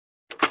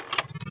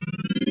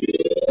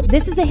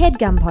This is a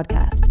HeadGum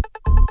podcast.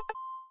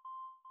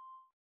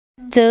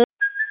 Hey,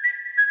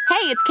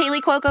 it's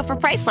Kaylee Cuoco for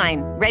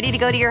Priceline. Ready to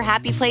go to your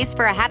happy place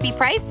for a happy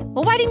price?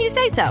 Well, why didn't you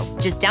say so?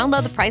 Just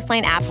download the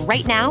Priceline app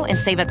right now and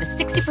save up to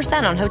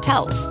 60% on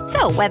hotels.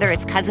 So whether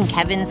it's Cousin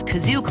Kevin's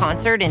Kazoo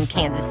Concert in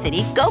Kansas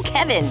City, go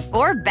Kevin,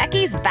 or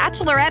Becky's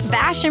Bachelorette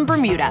Bash in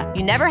Bermuda,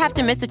 you never have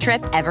to miss a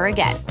trip ever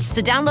again.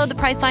 So download the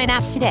Priceline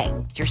app today.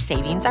 Your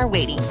savings are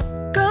waiting.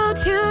 Go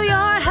to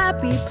your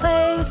happy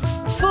place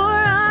for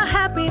a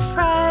happy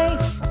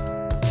price.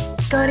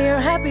 Go to your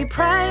happy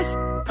price,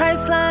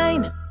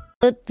 Priceline.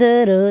 That's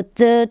good. And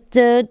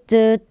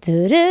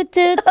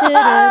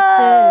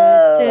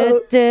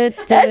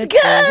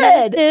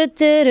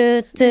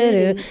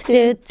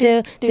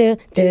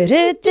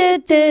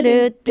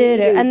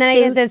then I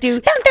guess this. Do you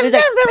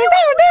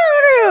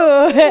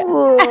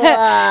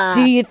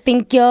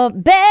think you're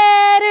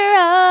better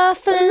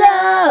off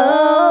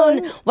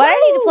alone? Why do I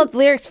need to pull up the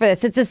lyrics for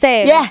this? It's the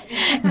same. Yeah.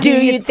 Do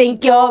you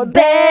think you're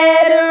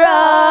better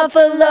off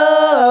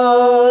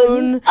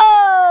alone?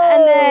 Oh.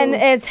 And then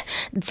it's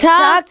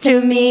talk to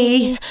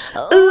me.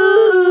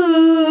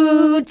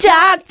 Ooh,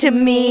 talk to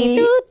me.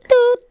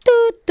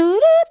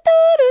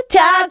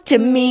 Talk to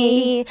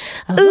me.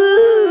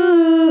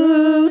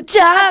 Ooh,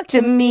 talk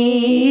to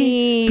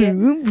me.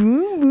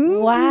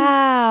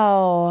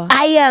 Wow.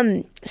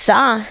 I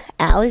saw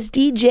Alice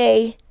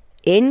DJ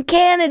in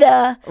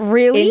Canada.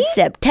 Really? In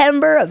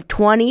September of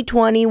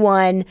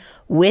 2021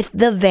 with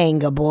the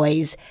Vanga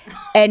Boys.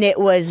 And it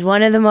was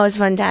one of the most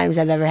fun times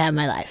I've ever had in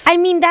my life. I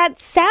mean, that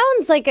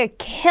sounds like a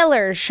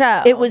killer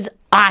show. It was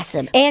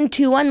awesome. And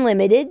 2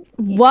 Unlimited.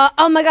 What?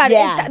 Oh my God.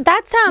 Yeah.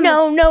 That's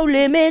No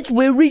limits.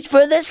 We'll reach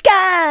for the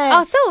sky.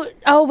 Also,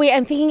 oh wait,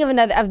 I'm thinking of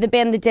another of the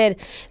band that did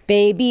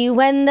 "Baby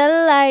When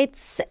the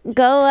Lights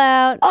Go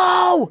Out."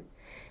 Oh,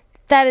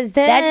 that is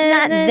them. That's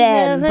not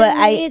them, but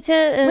wait.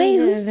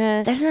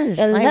 That's not his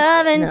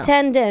love and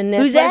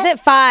tenderness. Who's that? What is it?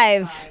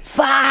 5.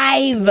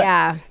 5.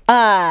 Yeah.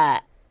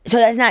 So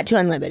that's not 2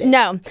 Unlimited.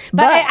 No,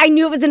 but I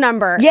knew it was a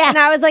number. Yeah. And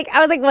I was like,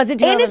 was it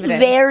 2 and Unlimited? it's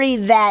very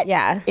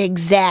that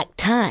exact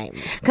time.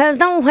 'Cause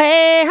the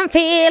way I'm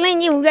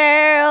feeling you,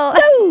 girl.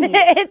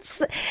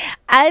 it's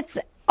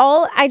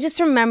all, I just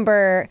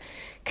remember,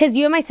 because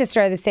you and my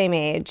sister are the same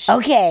age.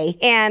 Okay.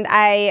 And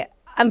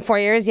I'm 4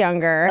 years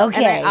younger.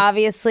 Okay. And I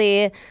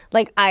obviously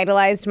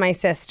idolized my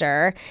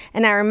sister.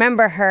 And I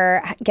remember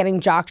her getting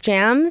jock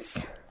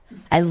jams.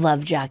 I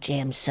love Jock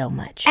Jams so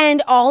much.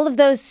 And all of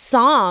those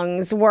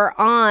songs were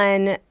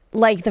on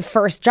the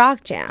first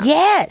Jock Jam.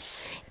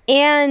 Yes.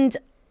 And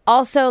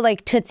also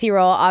Tootsie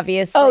Roll,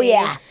 obviously. Oh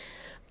yeah.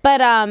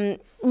 But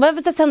what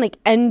was that sound like?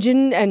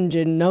 Engine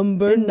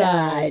number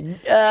 9.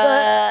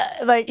 Yeah,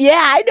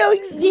 I know.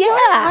 You know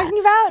what I'm talking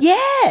about?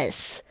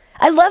 Yes.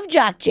 I love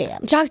Jock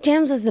Jams. Jock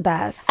Jams was the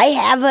best. I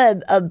have a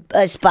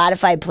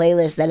Spotify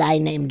playlist that I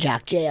named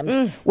Jock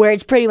Jams, where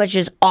it's pretty much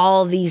just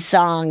all these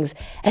songs,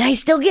 and I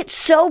still get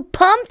so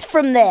pumped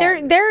from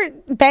them. They're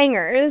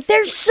bangers.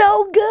 They're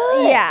so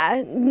good.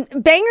 Yeah.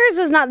 Bangers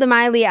was not the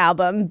Miley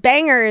album.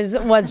 Bangers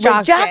was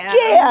Jock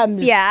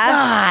Jams.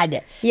 Yeah.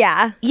 God.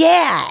 Yeah.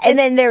 Yeah. And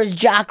then there's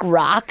Jock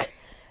Rock.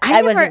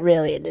 I wasn't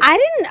really into that.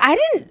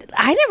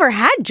 I never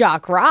had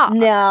Jock Rock.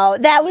 No,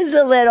 that was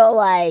a little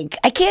I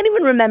can't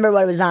even remember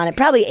what was on it.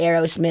 Probably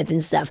Aerosmith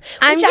and stuff.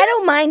 I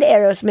don't mind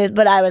Aerosmith,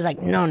 but I was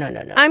like, no. I'm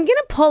going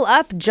to pull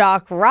up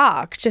Jock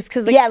Rock just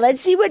because, yeah,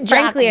 let's see what Jock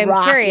frankly,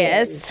 Rock I'm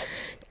curious. is.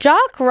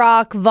 Jock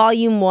Rock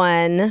Volume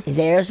 1. Is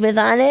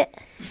Aerosmith on it?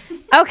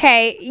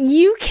 Okay,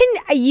 you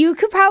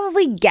could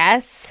probably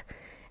guess.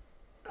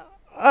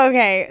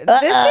 Okay,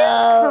 this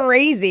is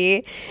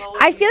crazy.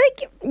 I feel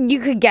like you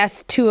could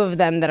guess 2 of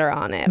them that are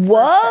on it.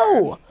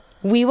 Whoa. Sure.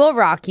 We Will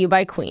Rock You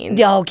by Queen.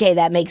 Okay,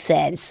 that makes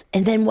sense.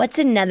 And then what's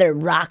another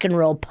rock and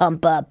roll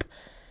pump up?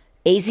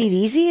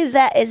 AC/DC? Is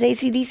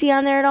AC/DC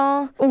on there at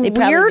all?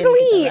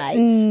 Weirdly,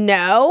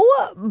 no,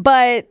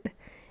 but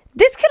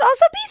this could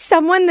also be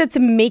someone that's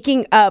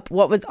making up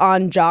what was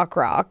on Jock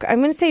Rock. I'm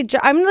going to say,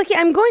 I'm going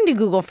to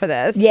Google for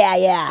this.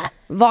 Yeah.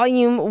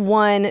 Volume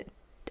 1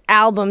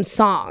 album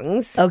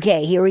songs.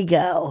 Okay, here we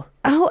go.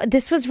 Oh,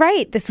 this was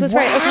right.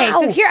 Right. Okay,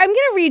 Wow. so here, I'm going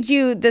to read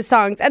you the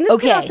songs. And this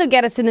can also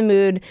get us in the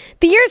mood.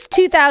 The year's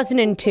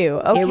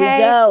 2002, okay? Here we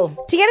go.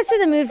 To get us in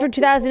the mood for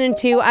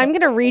 2002, I'm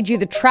going to read you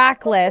the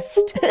track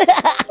list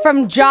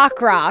from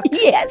Jock Rock.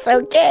 Yes,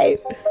 okay.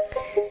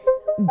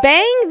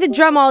 Bang the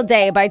Drum All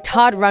Day by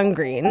Todd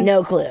Rundgren.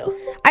 No clue.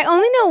 I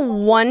only know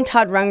one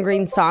Todd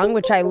Rundgren song,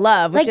 which I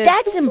love. Which is,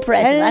 that's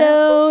impressive.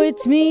 Hello,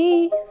 it's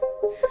me.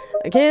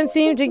 I can't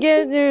seem to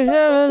get there for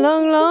a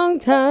long, long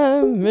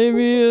time.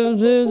 Maybe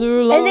it's a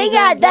long And they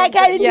got that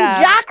guy to do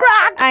Jock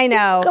Rock? I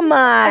know. Come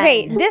on.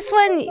 Okay, this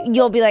one,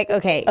 you'll be like,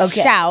 okay.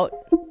 Shout.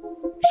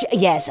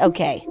 Yes,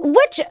 okay.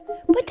 Which,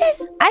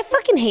 I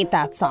fucking hate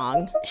that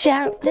song.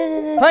 Shout. Put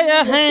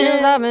your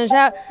hands up and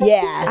shout.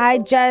 Yeah. I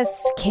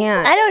just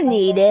can't. I don't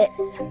need it.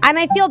 And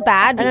I feel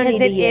bad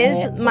because it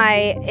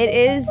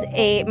is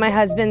it. my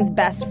husband's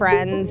best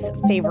friend's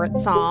favorite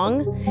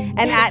song.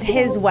 And at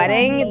his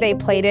wedding, they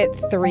played it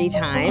 3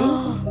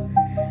 times.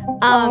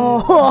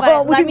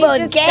 But let we me both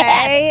just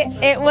gasped. say,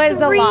 it was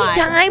a 3 lot.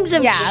 times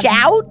of Yeah.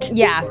 shout?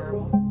 Yeah.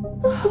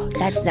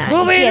 That's not.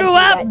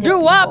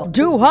 Do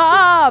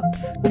up.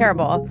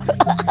 Terrible.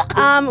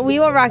 We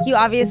Will Rock You,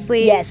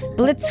 obviously. Yes.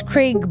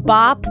 Blitzkrieg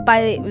Bop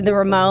by the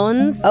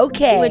Ramones.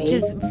 Okay. Which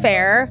is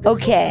fair.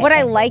 Okay. What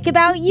I Like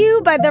About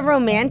You by the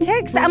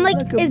Romantics. I'm like,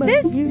 is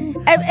this?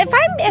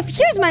 If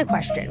here's my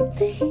question.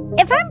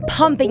 If I'm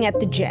pumping at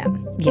the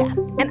gym. Yeah.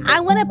 And I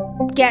want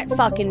to get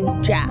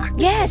fucking jacked.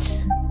 Yes.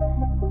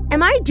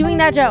 Am I doing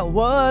that to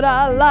What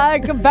I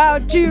Like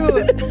About You?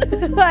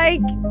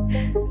 Like,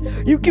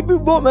 You can be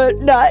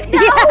woman, not. No.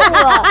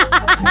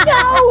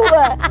 No.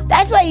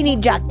 That's why you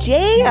need Jock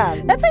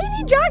Jam. that's why you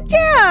need jock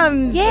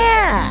jams.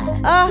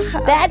 Yeah.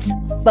 That's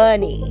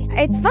funny.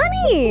 It's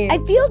funny. I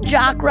feel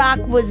jock rock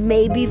was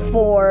maybe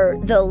for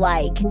the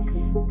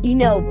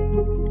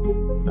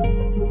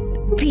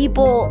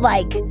people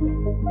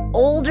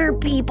older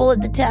people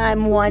at the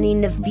time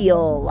wanting to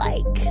feel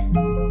like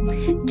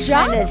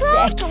Jock kinda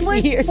rock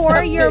sexy or was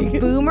for your something.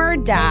 boomer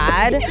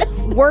dad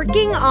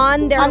working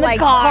on their on the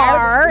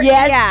car.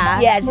 Yes. Yeah.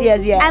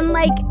 Yes. And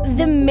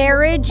the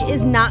marriage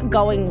is not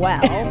going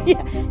well.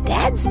 Yeah.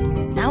 Dad's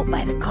out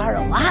by the car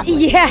a lot.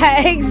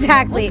 Yeah,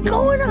 exactly. What's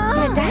going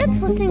on?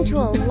 Dad's listening to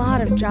a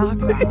lot of jock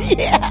rock.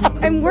 Yeah.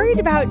 I'm worried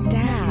about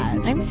Dad.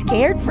 I'm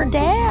scared for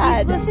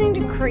Dad. Listening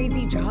to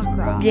crazy jock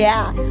rock.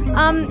 Yeah.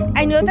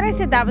 I know that I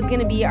said that was going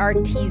to be our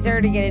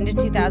teaser to get into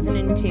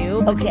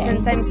 2002. Okay.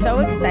 Since I'm so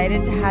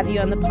excited to have you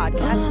on the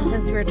podcast, and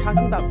since we were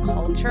talking about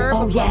culture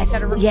Oh, before we yes.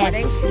 started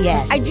recording,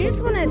 Yes. I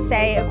just want to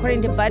say,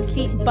 according to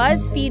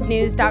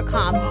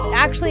BuzzFeedNews.com,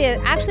 actually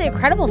a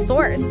credible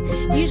source.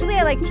 Usually,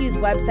 I like to use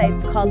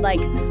websites called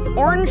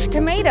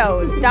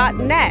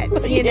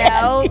OrangeTomatoes.net. You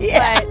know,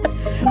 Yeah. but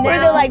Or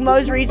now- the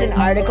most recent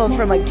articles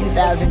from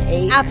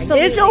 2008.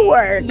 Absolutely. This'll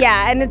work.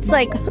 Yeah, and it's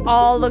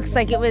all looks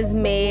like it was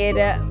made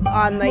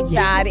on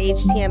bad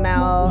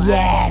HTML.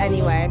 Yes.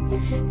 Anyway,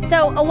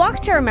 so A Walk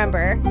to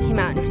Remember came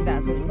out in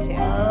 2002.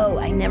 Oh,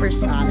 I never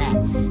saw that.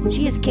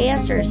 She has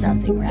cancer or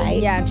something,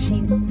 right? Yeah, and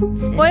she,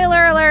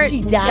 spoiler alert,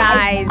 She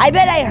dies. I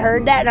bet I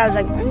heard that and I was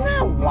like, I'm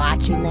not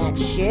watching that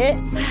shit.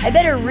 I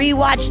better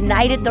rewatch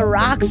Night at the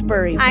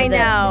Roxbury for I the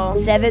know.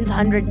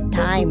 700th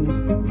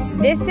time.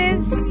 This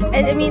is,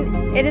 I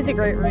mean, it is a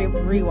great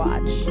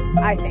rewatch,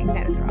 I think,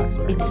 Night at the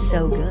Roxbury. It's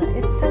so good.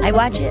 It's so I good.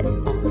 watch it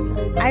all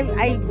the time.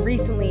 I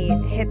recently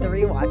hit the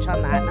rewatch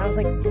on that, and I was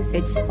like, this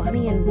is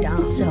funny and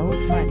dumb. So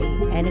funny.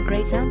 And a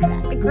great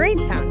soundtrack. A great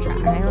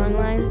soundtrack. Right along the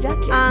lines of Jack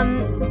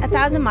Jam.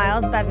 1,000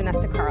 Miles by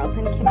Vanessa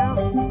Carlton came out.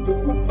 I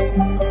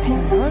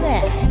don't know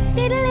that.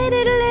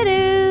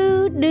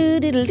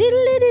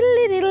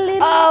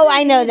 Oh,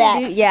 I know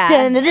that. Yeah.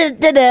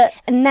 Dun-dun-dun-dun-dun.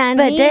 And I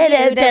need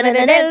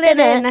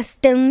you, and I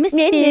still miss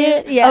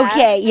you. Yeah.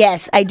 Okay,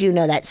 yes, I do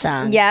know that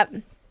song. Yep.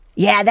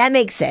 Yeah, that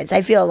makes sense.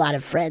 I feel a lot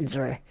of friends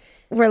were.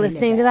 We're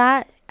listening to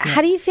that.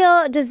 How do you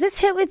feel? Does this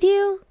hit with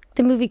you?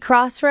 The movie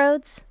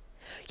Crossroads?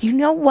 You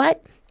know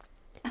what?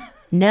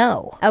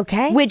 No.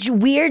 Okay. Which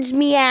weirds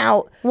me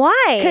out.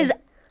 Why? Because,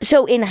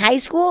 so in high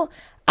school,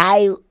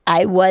 I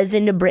was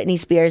into Britney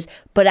Spears,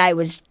 but I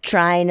was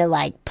trying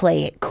to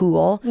play it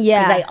cool.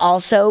 Yeah. Because I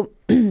also,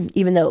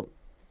 even though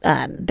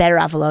Better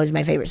Off Alone is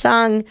my favorite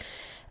song,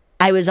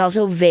 I was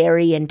also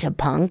very into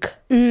punk.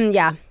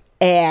 Yeah.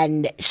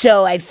 And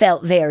so I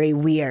felt very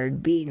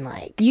weird being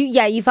like,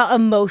 You felt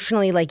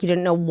emotionally like you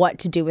didn't know what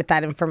to do with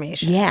that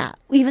information. yeah.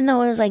 Even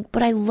though I was like,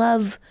 but I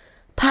love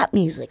pop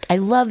music. I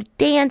love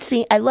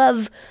dancing. I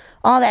love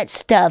all that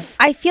stuff.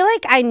 I feel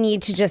like we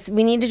need to just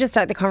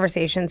start the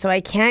conversation, so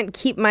I can't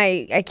keep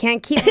my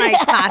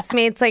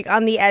classmates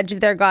on the edge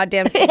of their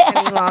goddamn seats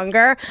any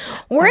longer.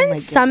 We're in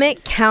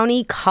Summit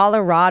County,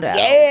 Colorado.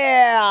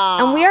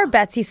 Yeah. And we are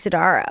Betsy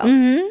Sodaro.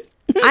 Mm-hmm.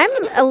 I'm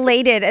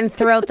elated and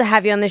thrilled to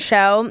have you on the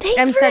show.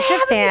 I'm for such a having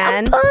me.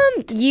 fan. I'm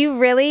pumped. You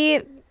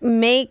really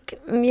make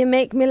me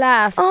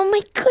laugh. Oh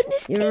my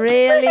goodness. You thank you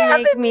really for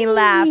having make me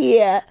laugh.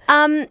 Yeah.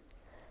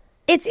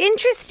 It's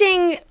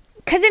interesting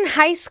because in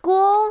high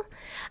school,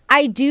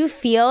 I do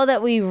feel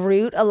that we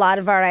root a lot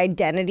of our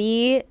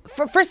identity,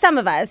 for some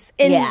of us,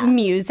 in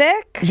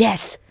music.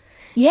 Yes.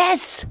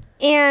 Yes.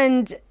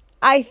 And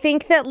I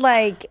think that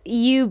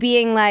you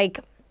being I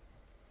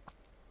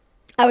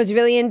was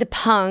really into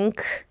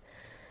punk,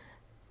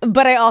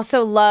 but I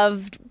also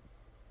loved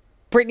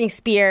Britney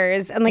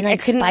Spears, and I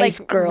couldn't Spice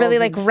Girls really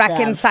and stuff.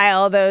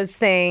 reconcile those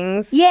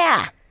things.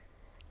 Yeah.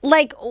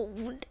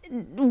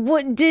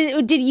 What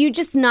did you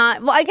just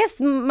not? Well, I guess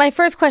my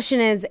first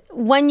question is,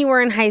 when you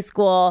were in high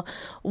school,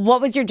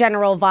 what was your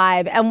general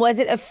vibe, and was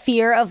it a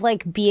fear of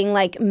being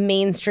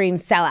mainstream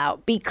sellout?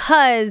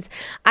 Because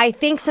I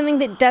think something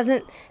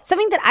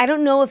that I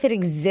don't know if it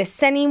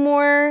exists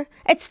anymore.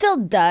 It still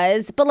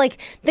does, but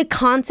the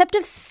concept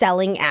of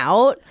selling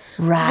out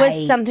Right.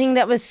 was something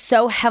that was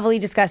so heavily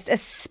discussed,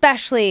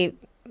 especially.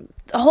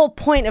 The whole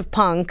point of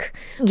punk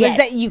was Yes.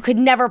 that you could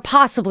never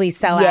possibly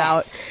sell Yes.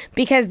 out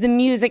because the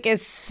music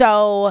is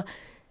so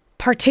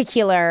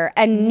particular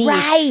and niche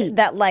Right.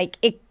 that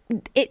it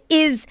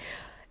is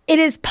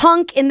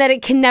punk in that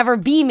it can never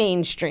be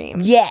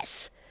mainstream.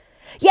 Yes.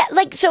 Yeah,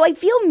 like, so I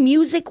feel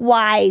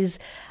music-wise,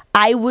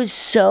 I was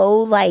so,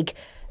 like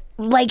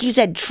you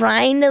said,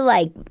 trying to,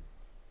 like,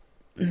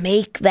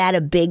 make that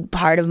a big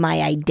part of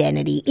my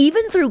identity,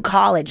 even through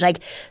college. Like,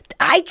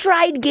 I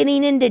tried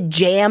getting into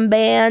jam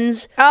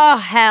bands. Oh,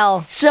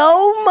 hell.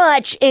 So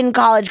much in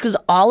college because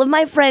all of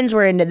my friends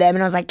were into them,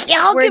 and I was like,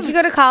 yeah, Where'd you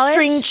go to college?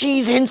 String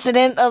Cheese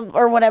Incident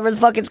or whatever the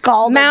fuck it's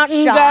called.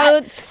 Mountain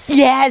Goats.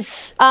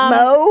 Yes.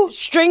 Mo.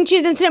 String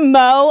Cheese Incident.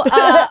 Mo.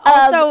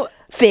 Also,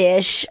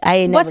 Fish.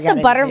 I never what's got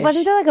the butter? into Fish.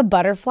 Wasn't there like a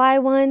butterfly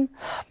one?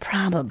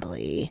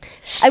 Probably.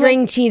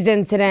 String Cheese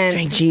Incident.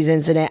 String Cheese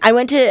Incident. I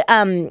went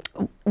to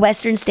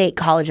Western State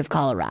College of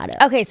Colorado.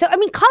 Okay, so I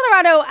mean,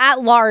 Colorado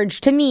at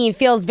large to me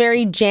feels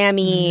very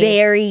jammy,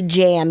 Very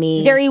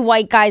jammy. very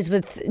white guys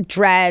with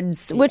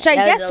dreads, which I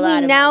That was guess a lot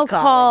we of now my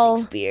college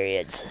call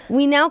experience.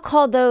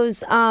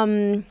 those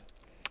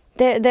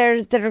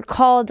they're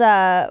called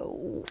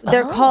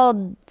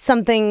called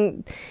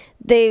something.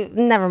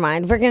 Never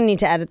mind. We're gonna need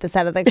to edit this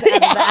out of the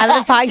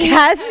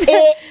podcast.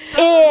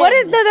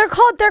 They're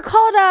called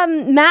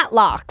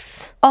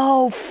matlocks.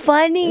 Oh,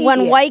 funny.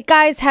 When white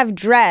guys have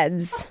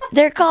dreads,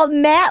 They're called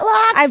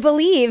matlocks? I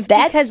believe.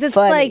 That's because it's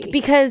funny. like,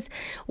 because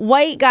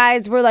white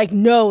guys were like,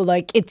 no,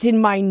 like it's in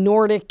my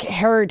Nordic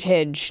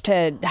heritage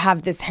to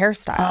have this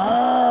hairstyle.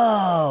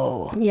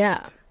 Oh.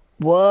 Yeah.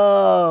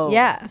 Whoa.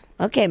 Yeah.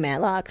 Okay,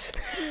 matlocks.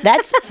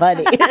 That's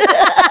funny.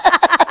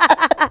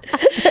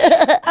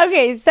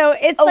 Okay, so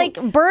it's like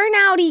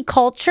burnouty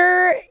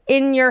culture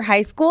in your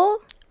high school?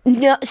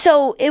 No,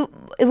 so it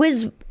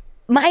was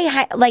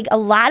like a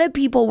lot of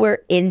people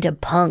were into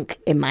punk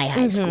in my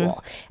high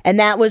school, and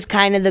that was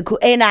kind of the cool.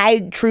 And I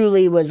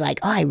truly was like,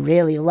 oh, I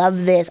really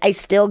love this. I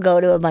still go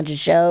to a bunch of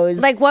shows.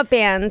 Like what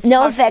bands?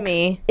 No Talk to Effects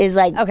me. is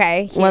like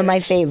Okay, one of my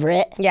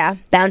favorite. Yeah.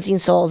 Bouncing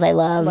Souls, I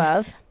love.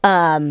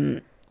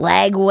 Love.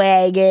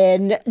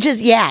 Lagwagon,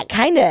 just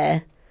kind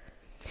of.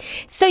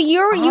 So you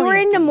were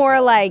into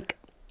more like,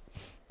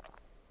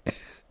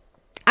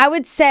 I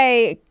would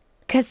say,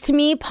 because to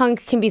me,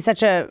 punk can be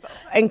such a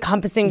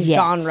encompassing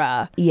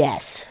genre.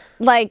 Yes.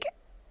 Like,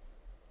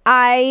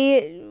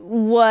 I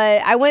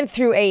went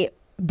through a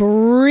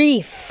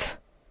brief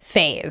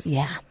phase.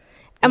 Yeah.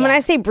 And when I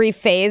say brief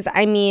phase,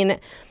 I mean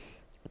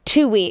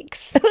 2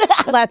 weeks,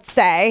 let's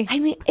say. I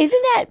mean,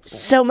 isn't that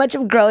so much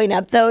of growing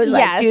up, though? It's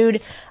like, Yes.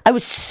 dude, I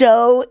was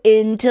so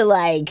into,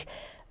 like,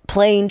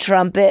 playing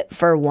trumpet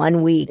for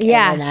 1 week.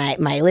 Yeah. And then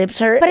my lips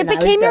hurt. But it and I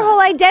was became your done. whole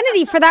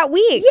identity for that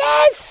week.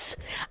 Yes!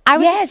 I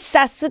was Yes.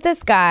 obsessed with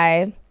this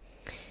guy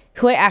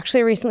who I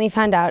actually recently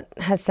found out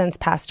has since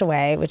passed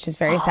away, which is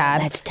very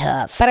sad. That's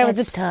tough. But I was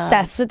That's tough.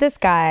 obsessed with this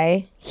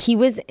guy. He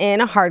was in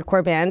a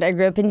hardcore band. I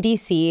grew up in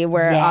DC,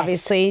 where Yes.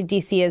 obviously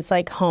DC is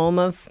like home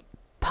of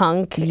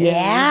punk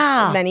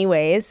Yeah. in many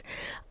ways.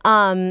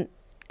 And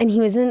he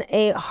was in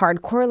a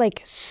hardcore,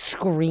 like,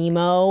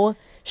 screamo,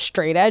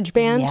 straight edge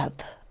band.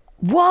 Yep.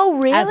 Whoa,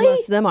 really? As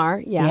most of them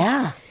are.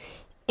 Yeah.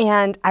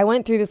 And I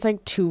went through this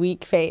like 2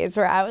 week phase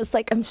where I was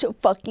like, I'm so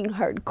fucking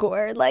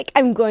hardcore. Like,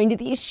 I'm going to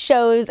these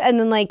shows. And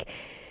then, like,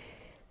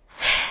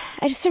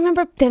 I just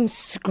remember them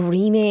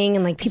screaming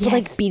and like people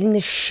like beating the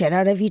shit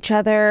out of each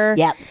other.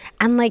 Yep.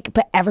 And like,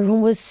 but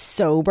everyone was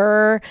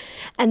sober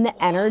and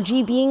the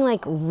energy being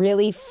like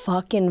really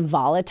fucking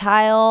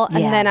volatile. And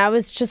Yeah. then I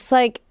was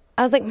like,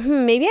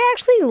 maybe I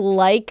actually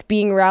like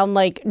being around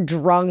like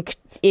drunk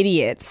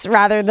idiots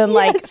rather than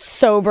like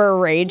sober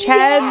rage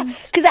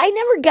heads. Because I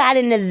never got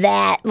into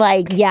that.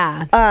 Like,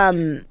 Yeah.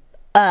 I'm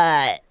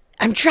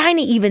trying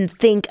to even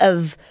think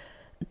of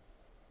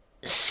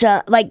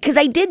because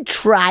I did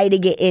try to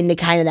get into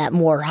kind of that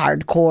more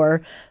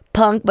hardcore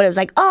punk, but it was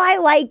like, oh, I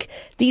like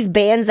these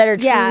bands that are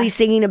truly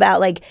singing about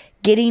like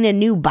getting a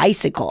new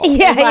bicycle.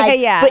 Yeah, like,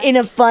 yeah. But in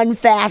a fun,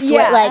 fast way.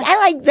 Like, I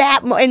like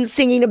that more, and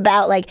singing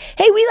about like,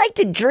 hey, we like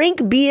to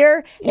drink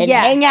beer and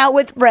hang out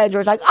with friends.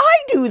 Where it's like, I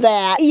do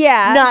that.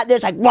 Yeah. Not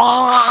this like,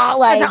 rah,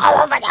 like,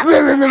 oh my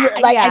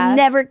God. Like, I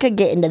never could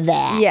get into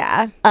that.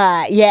 Yeah.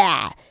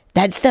 Yeah.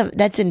 That stuff,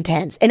 that's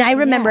intense. And I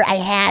remember I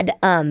had,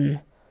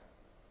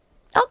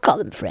 I'll call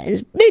them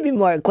friends, maybe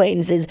more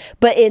acquaintances,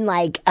 but in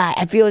like,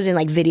 I feel it was in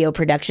like video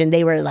production.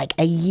 They were like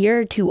a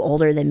year or two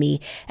older than me,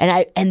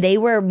 and they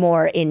were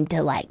more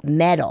into like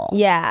metal.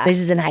 Yeah. This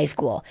is in high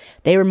school.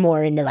 They were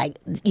more into like,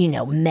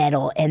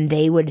 metal, and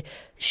they would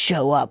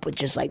show up with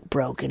just like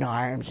broken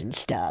arms and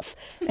stuff,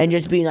 and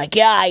just being like,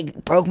 yeah, I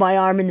broke my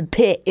arm in the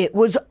pit. It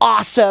was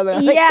awesome. And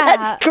I'm like,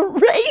 that's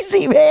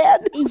crazy,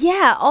 man.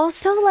 Yeah.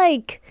 Also,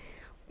 like,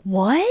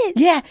 what?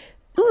 Yeah.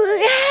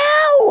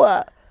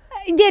 How?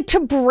 Yeah, to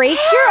break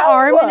your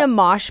arm in a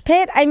mosh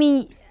pit. I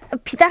mean,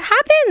 that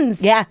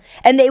happens. Yeah,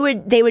 and they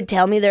would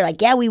tell me, they're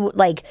like, yeah, we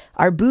like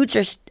our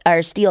boots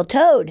are steel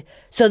toed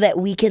so that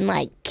we can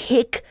like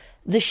kick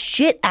the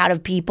shit out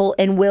of people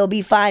and we'll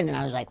be fine. And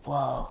I was like,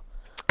 whoa.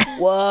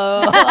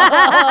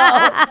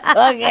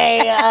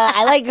 Okay,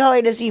 I like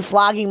going to see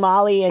Flogging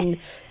Molly and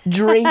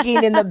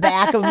drinking in the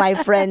back of my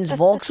friend's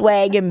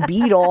Volkswagen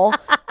Beetle.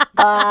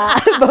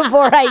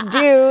 before I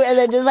do, and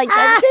then just like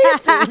I'm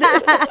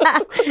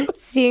dancing.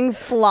 Seeing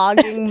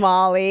Flogging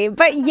Molly.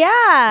 But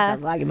yeah.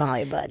 I'm vlogging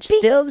Molly a bunch.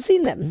 Still haven't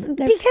seen them.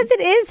 Because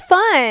it is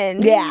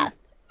fun. Yeah.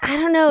 I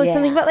don't know. Yeah.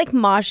 Something about like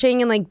moshing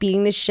and like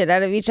beating the shit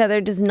out of each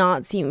other does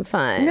not seem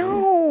fun.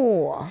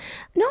 No.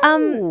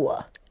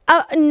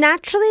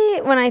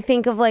 Naturally, when I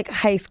think of like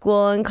high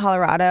school in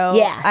Colorado,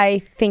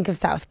 I think of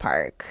South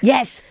Park.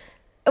 Yes.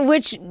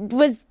 Which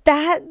was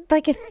that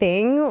like a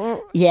thing?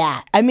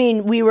 Yeah. I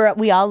mean,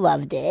 we all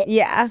loved it.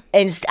 Yeah.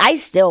 And I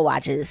still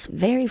watch it. It's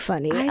very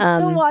funny. I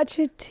still watch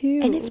it too.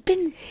 And it's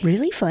been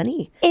really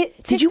funny.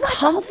 Did you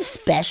watch all the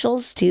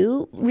specials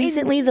too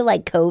recently? The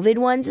like COVID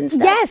ones and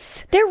stuff?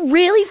 Yes. They're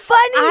really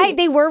funny.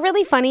 They were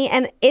really funny.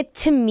 And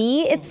to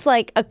me, it's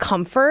like a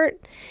comfort.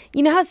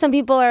 You know how some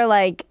people are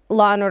like,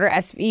 Law and Order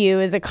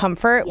SVU is a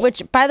comfort,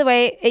 which, by the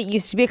way, it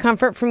used to be a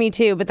comfort for me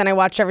too, but then I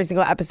watched every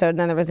single episode and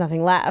then there was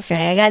nothing left.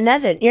 I got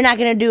nothing. You're not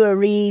going to do a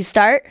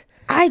restart?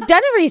 I've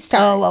done a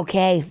restart. Oh,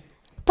 okay.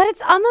 But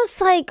it's almost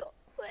like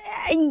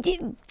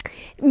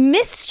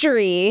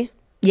mystery.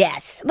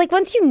 Yes. Like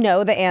once you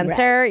know the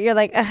answer, you're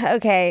like,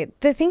 okay.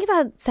 The thing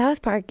about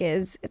South Park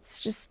is it's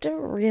just a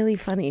really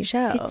funny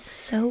show. It's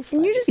so funny.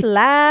 And you're just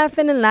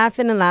laughing and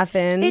laughing and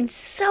laughing. It's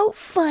so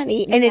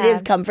funny. And it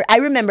is comfort. I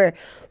remember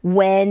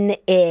when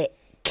it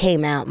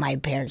came out, my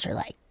parents were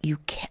like, you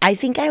can't. I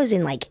think I was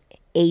in like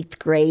 8th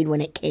grade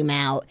when it came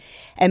out,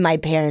 and my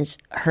parents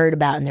heard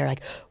about it and they're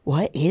like,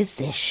 what is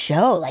this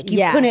show? Like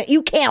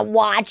you can't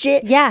watch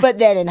it. Yeah. But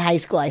then in high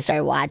school I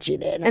started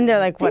watching it. And they're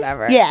like,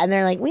 whatever. Yeah, and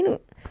they're like, we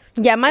don't.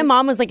 Yeah, my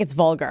mom was like, it's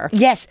vulgar.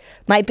 Yes.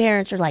 My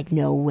parents are like,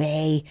 no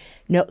way.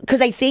 No, because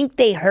I think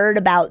they heard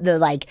about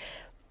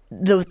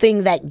the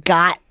thing that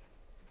got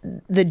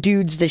the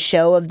dudes the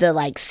show of the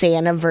like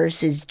Santa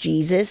versus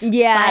Jesus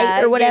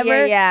fight or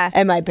whatever. Yeah.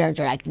 And my parents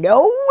are like,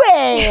 no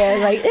way.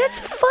 Like, that's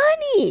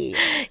funny.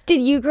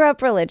 Did you grow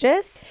up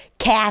religious?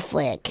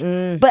 Catholic.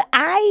 But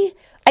I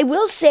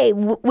will say,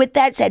 with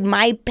that said,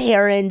 my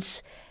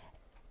parents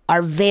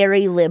are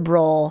very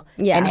liberal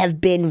and have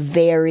been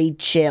very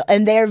chill.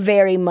 And they're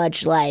very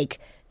much like,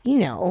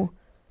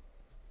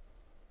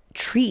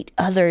 treat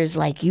others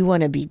like you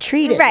want to be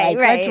treated. Right.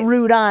 Let's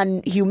root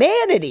on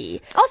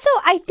humanity. Also,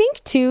 I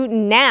think too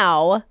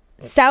now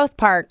South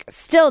Park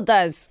still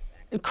does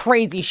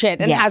crazy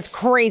shit and has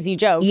crazy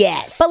jokes.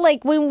 Yes. But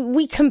like when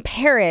we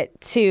compare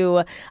it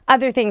to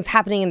other things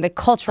happening in the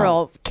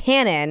cultural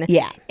canon,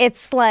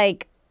 it's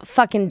like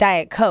fucking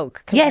Diet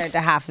Coke compared to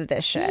half of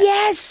this shit.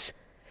 Yes.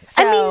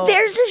 So, I mean,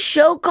 there's a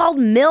show called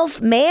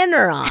MILF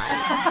Manor on.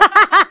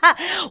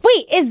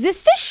 Wait, is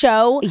this the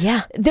show?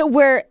 Yeah.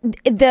 Where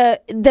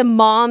the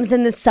moms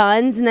and the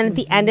sons, and then at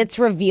the end it's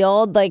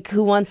revealed like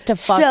who wants to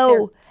fuck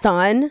their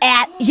son?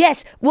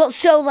 Yes. Well,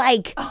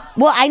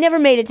 I never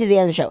made it to the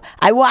end of the show.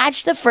 I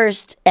watched the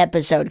first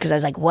episode because I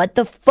was like, what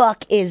the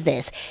fuck is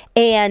this?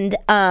 And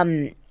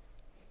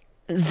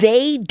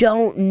they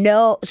don't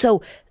know.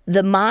 So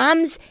the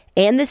moms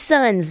and the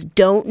sons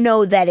don't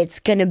know that it's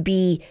going to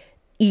be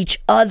each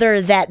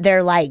other that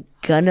they're like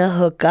gonna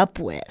hook up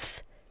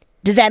with.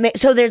 Does that make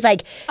so? There's but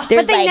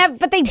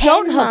they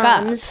don't hook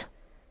up.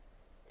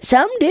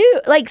 Some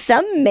do. Like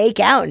some make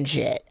out and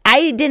shit.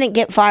 I didn't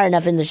get far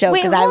enough in the show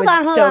because I was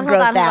so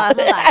grossed out.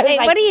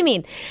 Wait, what do you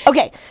mean?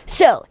 Okay,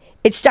 so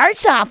it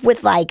starts off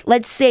with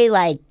let's say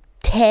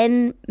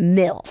 10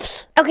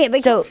 MILFs.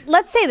 Okay, so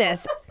let's say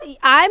this: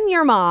 I'm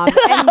your mom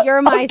and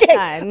you're my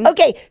son.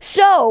 Okay,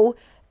 so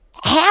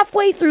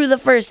halfway through the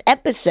first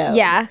episode,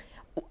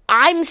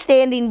 I'm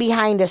standing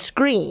behind a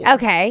screen.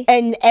 Okay.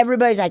 And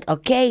everybody's like,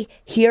 okay,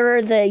 here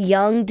are the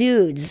young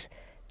dudes.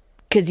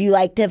 Because you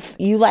like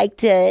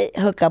to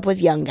hook up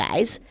with young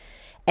guys.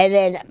 And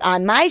then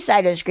on my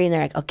side of the screen,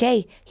 they're like,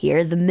 okay, here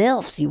are the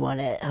MILFs you want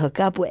to hook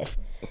up with.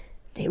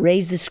 They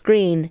raise the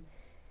screen.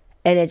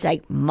 And it's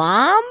like,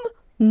 mom?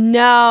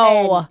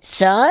 No. And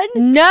son?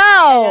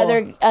 No.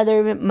 And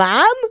other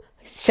mom?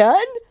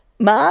 Son?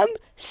 Mom?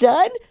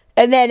 Son?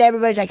 And then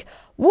everybody's like,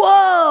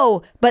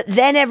 whoa! But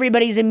then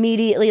everybody's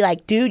immediately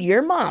like, dude,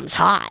 your mom's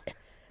hot.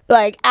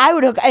 Like, I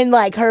would hook, and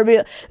like her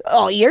be,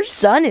 oh, your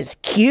son is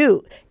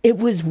cute. It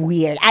was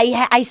weird.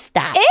 I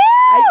stopped.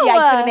 Ew!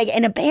 I couldn't make it.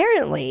 And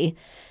apparently,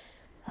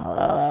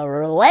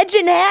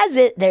 legend has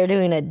it, they're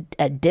doing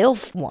a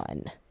DILF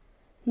one.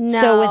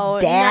 No. So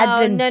with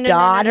dads and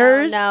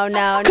daughters.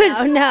 No. Because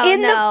in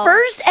the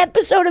first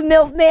episode of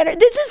MILF Manor,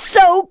 this is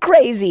so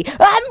crazy.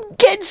 I'm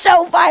getting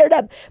so fired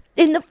up.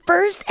 In the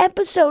first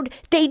episode,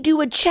 they do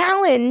a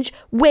challenge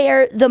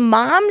where the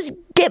moms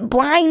get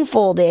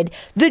blindfolded.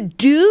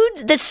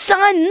 The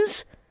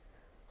sons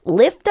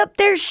lift up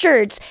their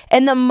shirts,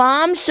 and the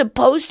mom's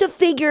supposed to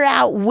figure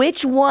out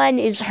which one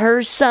is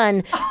her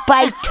son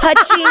by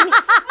touching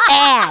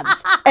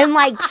abs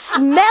and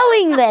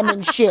smelling them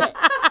and shit.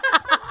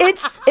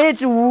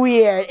 It's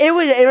weird. It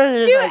was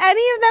do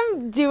any of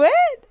them do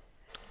it?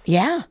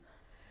 Yeah.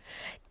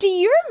 Do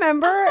you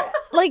remember,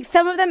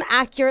 some of them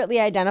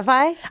accurately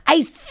identify?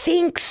 I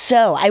think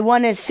so. I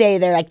want to say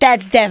they're like,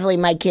 that's definitely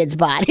my kid's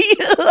body.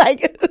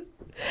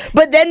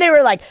 But then they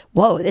were like,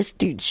 whoa, this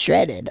dude's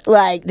shredded.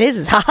 Like, this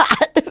is hot.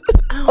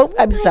 Oh,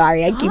 I'm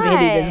sorry. I keep hitting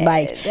this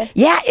mic.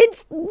 Yeah,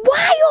 it's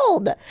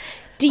wild.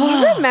 Do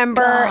you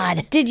remember?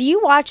 God. Did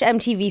you watch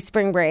MTV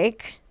Spring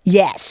Break?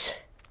 Yes.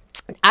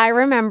 I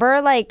remember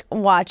like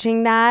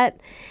watching that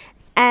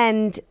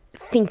and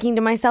thinking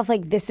to myself,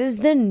 like, this is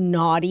the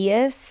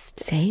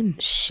naughtiest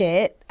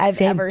shit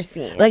I've ever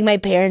seen. Like, my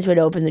parents would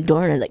open the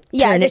door and like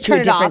turn it to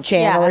a different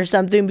channel or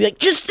something and be like,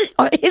 just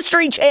a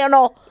History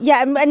Channel.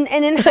 Yeah, and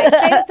in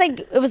hindsight, it's like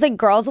it was like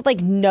girls with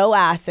like no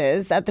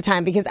asses at the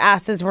time because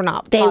asses were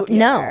not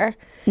popular.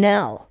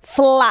 No.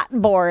 Flat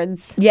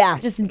boards. Yeah.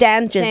 Just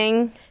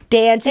dancing.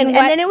 Dancing, and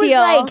then it was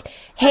seal. like,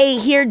 hey,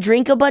 here,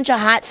 drink a bunch of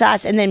hot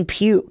sauce and then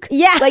puke.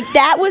 Yeah. Like,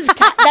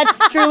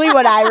 that's truly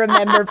what I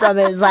remember from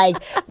it. Is like,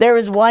 there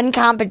was one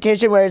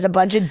competition where there's a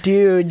bunch of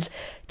dudes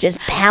just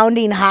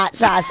pounding hot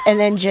sauce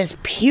and then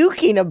just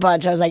puking a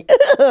bunch. I was like,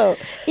 ugh.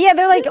 Yeah,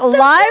 they're like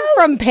live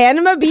from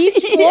Panama Beach,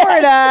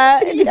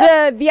 Florida,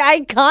 the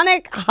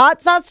iconic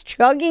hot sauce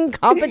chugging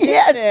competition.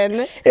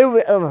 Yes. It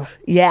was,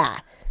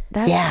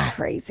 That's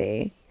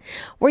crazy.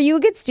 Were you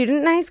a good student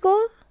in high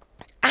school?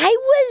 I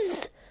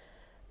was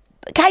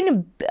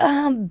kind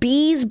of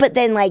B's, but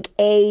then like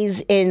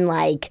A's in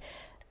like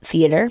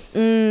theater.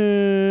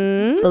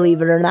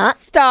 Believe it or not.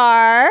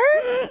 Star.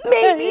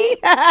 Maybe.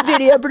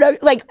 Video production,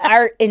 like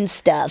art and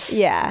stuff.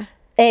 Yeah.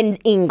 And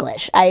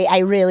English. I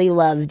really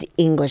loved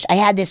English. I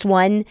had this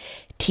one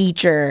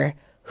teacher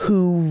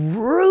who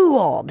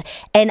ruled.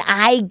 And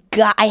I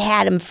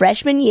had him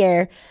freshman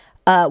year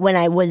when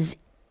I was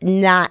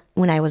not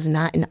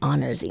in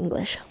honors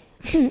English.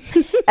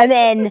 And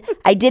then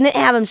I didn't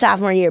have him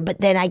sophomore year, but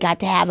then I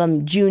got to have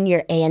him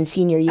junior and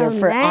senior year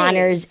for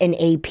honors and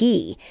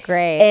AP.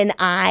 Great. And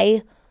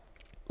I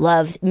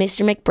loved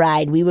Mr.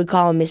 McBride. We would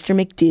call him Mr.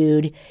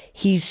 McDude.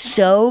 He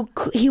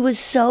was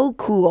so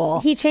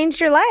cool. He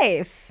changed your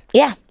life.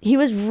 Yeah, he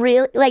was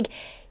really like,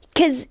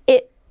 because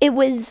it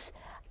was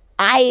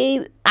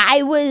I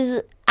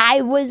was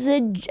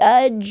a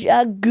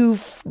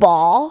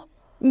goofball.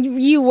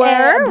 You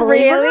were?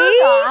 Believe it or Really?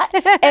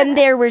 not. And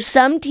there were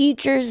some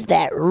teachers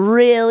that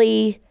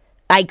really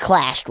I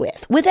clashed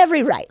with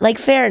every right. Like,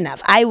 fair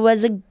enough. I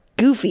was a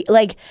goofy,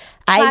 like,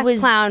 I was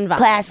clown vibes.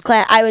 class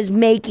clown. I was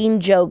making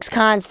jokes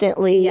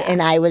constantly,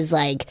 and I was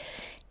like,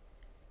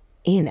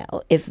 you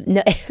know, if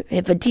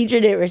a teacher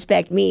didn't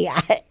respect me,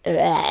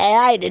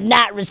 I did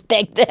not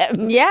respect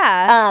them.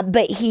 Yeah.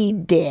 But he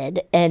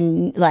did,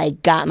 and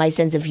like got my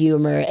sense of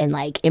humor and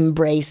like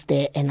embraced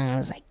it, and I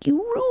was like, "You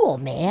rule,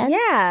 man."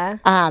 Yeah.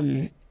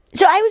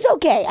 So I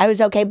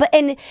was okay, but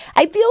and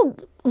I feel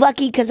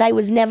lucky because I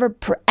was never.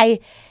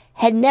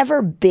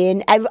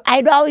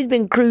 I'd always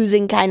been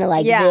cruising kind of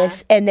like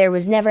this, and there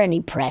was never any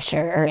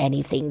pressure or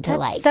anything to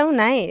That's so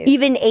nice.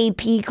 Even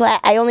AP class,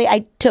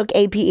 I took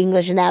AP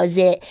English and that was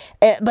it.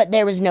 But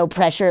there was no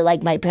pressure.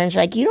 Like, my parents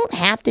were like, you don't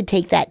have to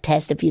take that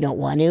test if you don't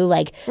want to.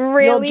 Like,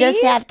 Really? you'll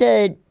just have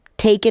to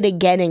take it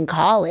again in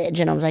college.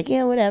 And I was like,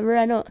 yeah, whatever.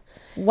 I don't.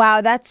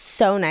 Wow, that's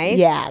so nice.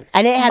 Yeah,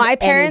 I didn't have My any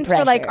parents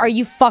were like, pressure. "Are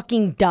you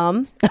fucking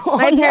dumb?" Oh,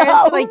 My parents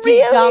no, were like, "You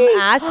really?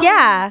 dumb ass."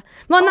 Yeah.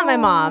 Well, not my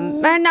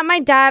mom, or not my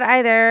dad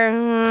either.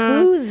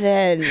 Who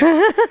then? Who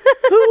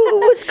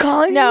was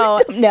calling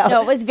No, you?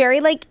 No. It was very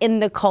like in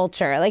the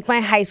culture. Like,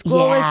 my high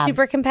school was Yeah.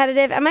 super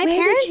competitive, and my Where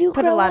did parents you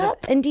put a grow lot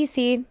up? of in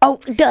DC. Oh,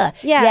 duh.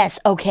 Yeah. Yes,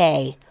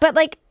 okay. But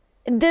like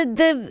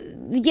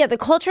the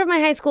culture of my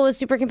high school was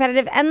super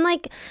competitive, and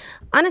like,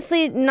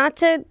 honestly, not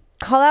to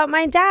call out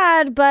my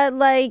dad, but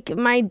like,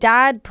 my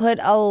dad put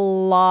a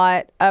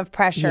lot of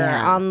pressure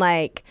on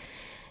like.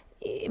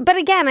 But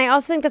again, I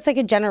also think that's like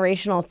a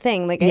generational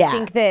thing. Like, I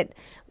think that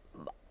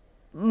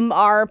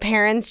our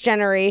parents'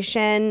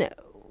 generation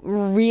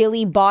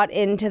really bought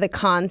into the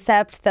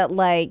concept that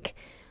like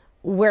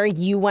where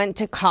you went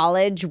to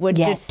college would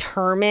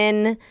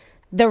determine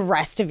the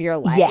rest of your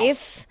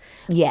life.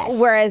 Yes.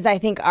 Whereas I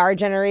think our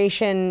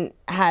generation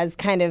has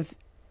kind of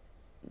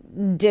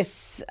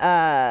dissolved.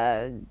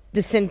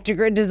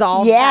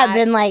 Yeah, that.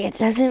 been like, it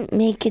doesn't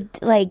make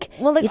it like,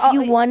 Well, like, if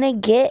you want to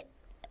get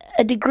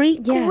a degree,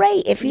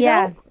 great. If you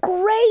don't,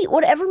 great.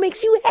 Whatever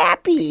makes you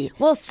happy.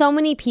 Well, so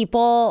many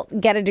people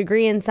get a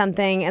degree in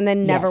something and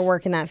then never Yes.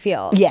 work in that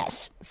field.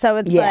 Yes. So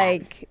it's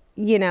like,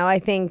 you know, I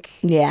think,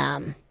 Yeah.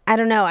 I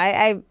don't know.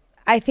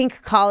 I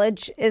think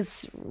college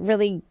is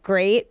really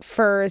great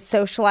for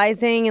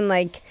socializing and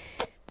like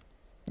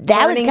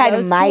That was learning kind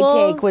of those my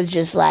tools. take, was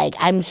just like,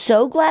 I'm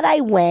so glad I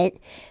went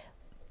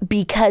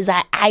because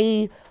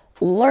I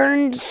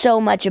learned so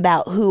much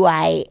about who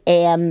I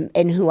am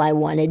and who I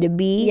wanted to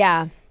be.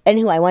 Yeah. And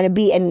who I want to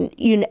be, and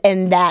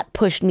that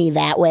pushed me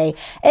that way.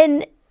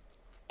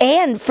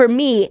 And for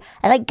me,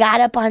 I like got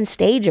up on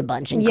stage a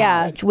bunch in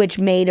college, which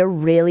made a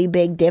really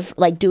big difference.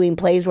 Like, doing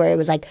plays where it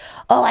was like,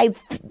 oh, I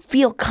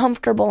feel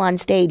comfortable on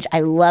stage. I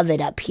love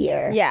it up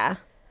here. Yeah.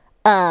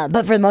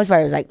 But for the most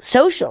part, it was like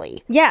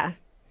socially. Yeah.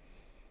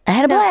 I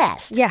had a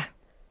blast. Yeah.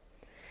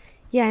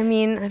 Yeah, I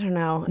mean, I don't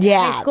know.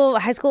 Yeah.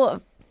 High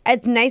school,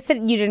 it's nice that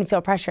you didn't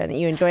feel pressure and that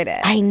you enjoyed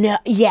it. I know.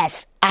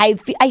 Yes. I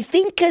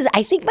think because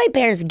I think my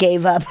parents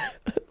gave up.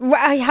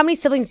 How many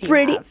siblings do you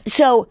have?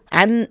 So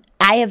I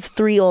have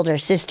 3 older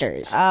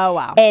sisters. Oh,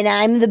 wow. And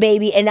I'm the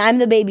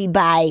baby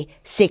by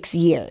 6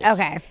 years.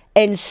 Okay.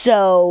 And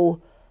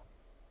so,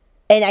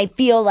 and I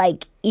feel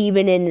like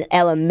even in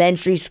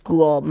elementary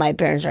school, my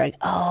parents are like,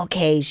 oh,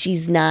 okay,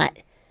 she's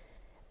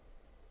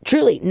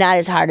truly not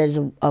as hard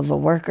of a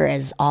worker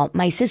as all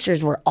my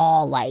sisters were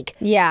all like.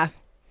 Yeah.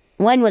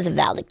 One was a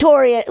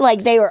valedictorian.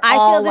 Like, they were I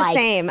all feel the like,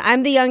 same.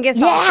 I'm the youngest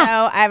Yeah.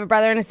 also. I have a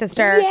brother and a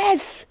sister.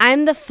 Yes.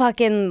 I'm the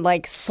fucking,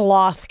 like,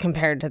 sloth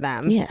compared to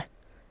them. Yeah.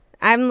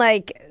 I'm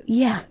like...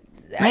 Yeah.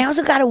 I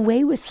also got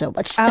away with so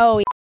much stuff.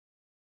 Oh,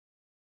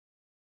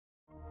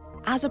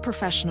 As a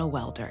professional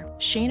welder,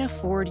 Shayna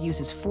Ford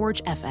uses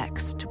Forge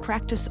FX to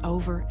practice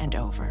over and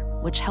over,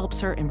 which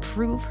helps her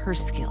improve her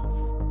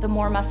skills. The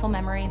more muscle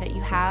memory that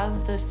you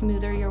have, the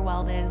smoother your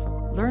weld is.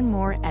 Learn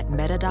more at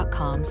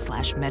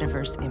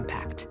meta.com/metaverse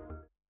impact.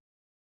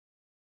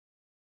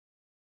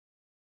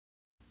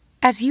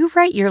 As you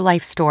write your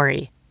life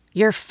story,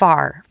 you're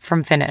far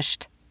from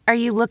finished. Are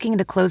you looking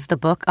to close the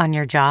book on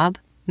your job?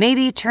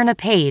 Maybe turn a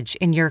page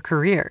in your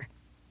career?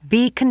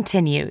 Be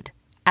continued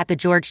at the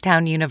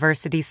Georgetown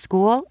University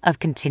School of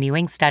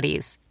Continuing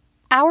Studies.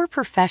 Our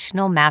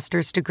professional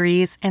master's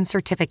degrees and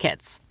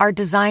certificates are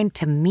designed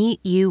to meet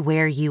you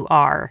where you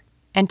are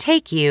and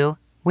take you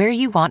where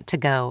you want to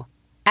go.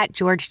 At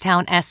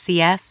Georgetown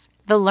SCS,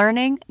 the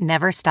learning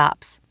never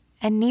stops,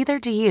 and neither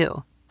do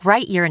you.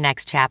 Write your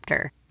next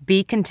chapter.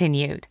 Be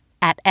continued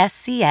at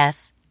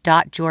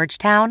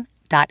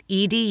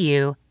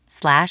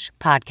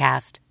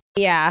scs.georgetown.edu/podcast.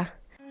 yeah.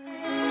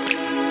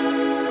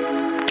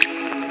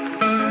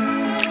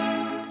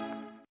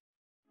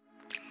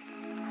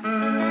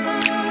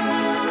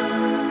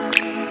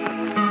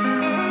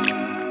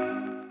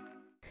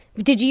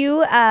 Did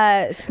you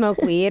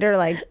smoke weed or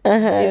like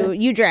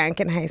you drank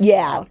in high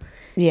school?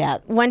 Yeah.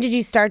 When did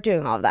you start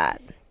doing all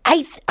that?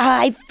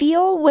 I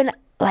feel when,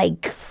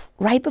 like,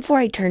 right before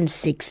I turned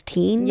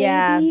 16,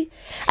 Yeah. maybe.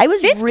 I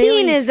was 15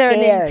 really is scared.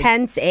 an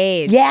intense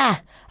age. Yeah.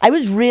 I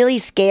was really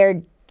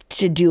scared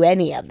to do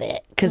any of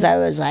it because I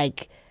was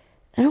like,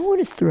 I don't want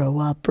to throw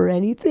up or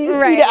anything.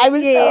 Right. You know, I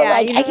was so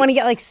like, you don't want to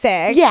get like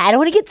sick. yeah, I don't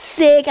want to get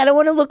sick. I don't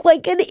want to look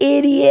like an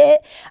idiot.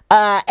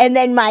 And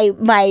then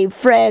my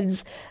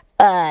friends,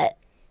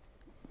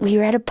 we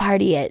were at a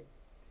party at,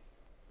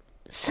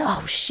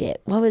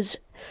 what was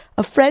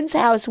a friend's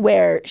house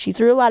where she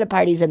threw a lot of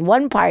parties. And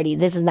one party,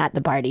 this is not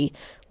the party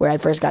where I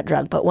first got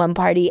drunk, but one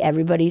party,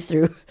 everybody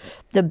threw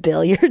the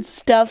billiard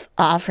stuff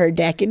off her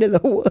deck into the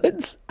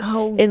woods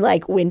in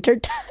like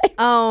wintertime.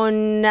 Oh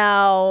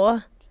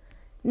no.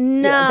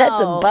 No. Yeah,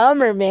 that's a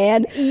bummer,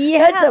 man.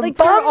 Yeah, that's a like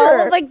bummer.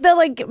 all of like the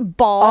like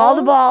balls. All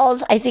the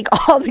balls. I think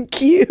all the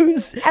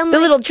cues. And, the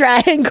like, little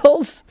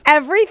triangles.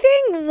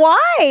 Everything?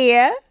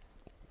 Why?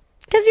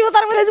 Because people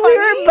thought it was Because funny. we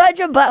were a bunch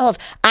of buttholes.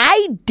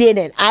 I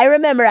didn't. I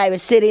remember I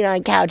was sitting on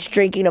a couch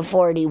drinking a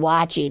 40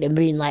 watching and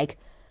being like,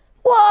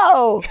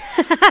 whoa.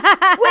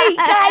 Wait,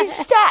 guys,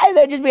 stop. And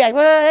they'd just be like,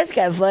 well, that's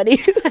kind of funny.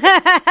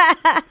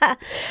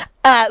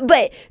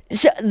 But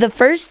so the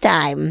first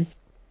time,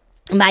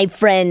 my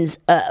friends,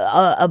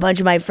 a bunch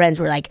of my friends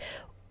were like,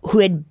 who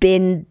had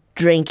been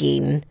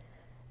drinking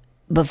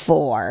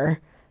before,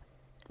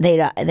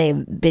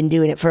 they've been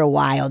doing it for a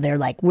while. They're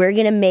like, we're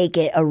going to make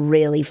it a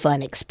really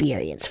fun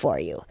experience for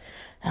you.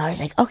 And I was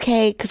like,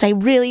 okay, because I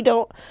really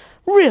don't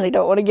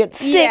want to get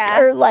sick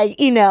or like,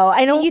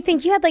 I don't. Do you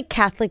think you had like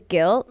Catholic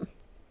guilt?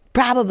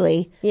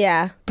 Probably.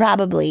 Yeah.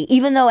 Probably.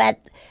 Even though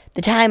at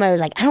the time I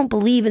was like, I don't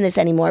believe in this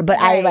anymore. But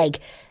Right.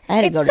 I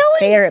had to It's go to so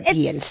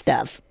therapy and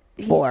stuff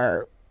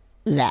for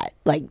that.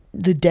 Like,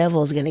 the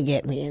devil's going to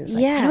get me. And it's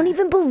like, I don't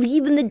even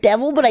believe in the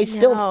devil, but I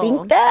still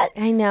think that.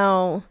 I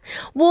know.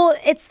 Well,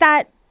 it's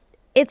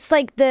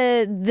like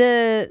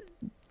the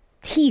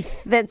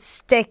teeth that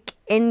stick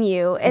in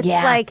you. It's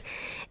like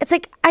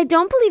I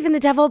don't believe in the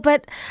devil,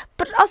 but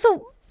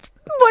also,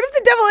 what if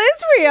the devil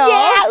is real?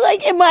 Yeah,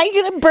 like, am I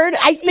going to burn?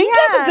 I think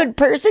I'm a good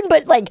person,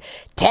 but, like,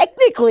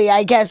 technically,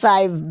 I guess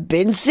I've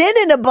been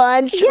sinning a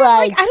bunch. Yeah,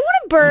 like, I don't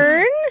want to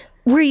burn.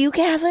 Were you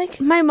Catholic?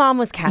 My mom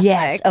was Catholic.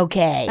 Yes,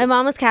 okay. My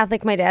mom was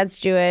Catholic. My dad's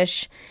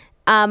Jewish.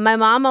 My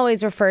mom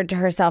always referred to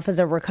herself as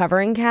a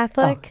recovering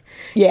Catholic.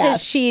 yeah.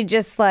 'Cause she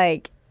just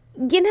like,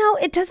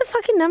 it does a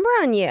fucking number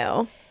on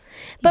you.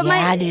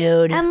 But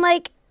dude. And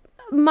like,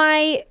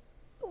 my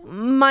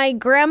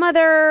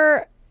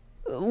grandmother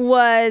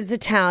was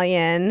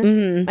Italian.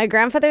 Mm-hmm. My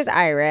grandfather's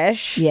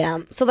Irish. Yeah.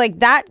 So like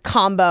that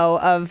combo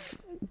of,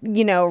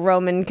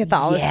 Roman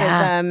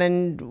Catholicism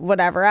and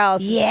whatever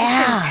else.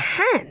 Yeah. Is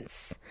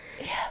intense.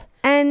 Yeah.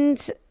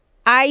 And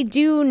I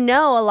do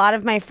know a lot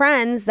of my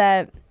friends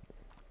that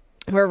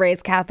were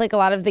raised Catholic. A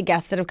lot of the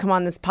guests that have come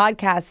on this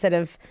podcast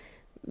that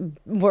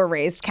were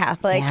raised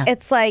Catholic. Yeah.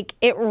 It's like,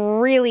 it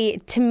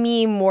really, to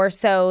me, more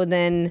so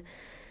than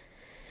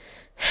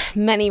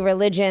many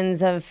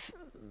religions of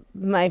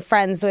my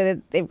friends, where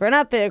they've grown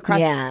up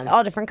across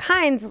all different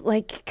kinds,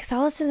 like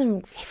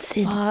Catholicism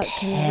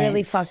can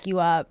really fuck you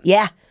up.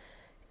 Yeah.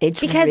 It's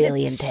Because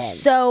really it's intense.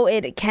 so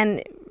it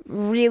can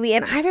really,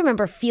 and I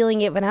remember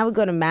feeling it when I would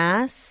go to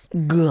mass.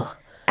 Gah.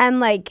 And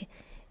like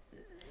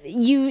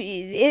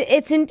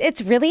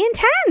it's really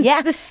intense.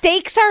 Yeah. The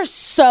stakes are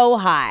so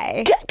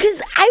high.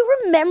 Because I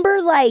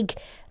remember, like,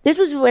 this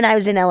was when I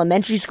was in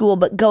elementary school,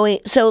 but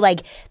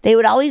they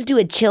would always do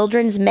a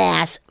children's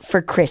mass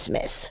for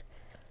Christmas.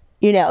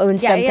 You know, and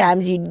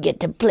sometimes you'd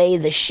get to play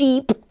the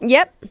sheep.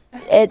 Yep.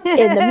 In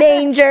the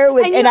manger,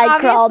 and I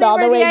crawled all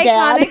the way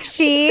down.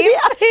 Sheep.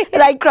 Yeah.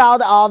 And I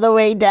crawled all the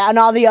way down.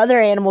 All the other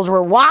animals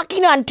were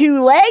walking on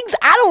two legs.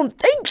 I don't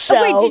think so.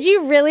 Oh,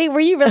 wait, were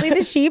you really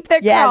the sheep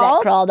that yeah, crawled?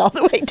 that crawled all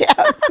the way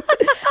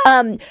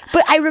down.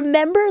 But I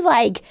remember,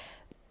 like,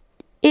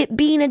 it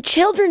being a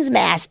children's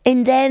mass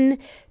and then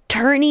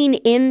turning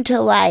into,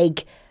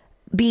 like,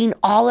 being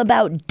all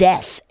about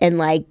death and,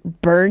 like,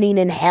 burning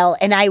in hell.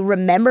 And I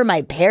remember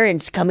my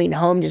parents coming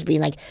home just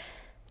being like,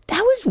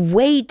 that was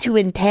way too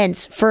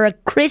intense for a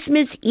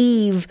Christmas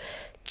Eve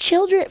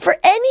children, for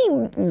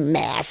any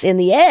mass in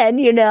the end,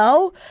 you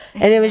know?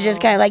 And it was just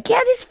kind of like, yeah,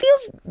 this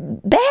feels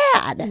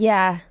bad.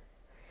 Yeah.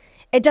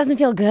 It doesn't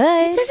feel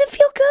good. It doesn't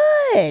feel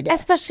good.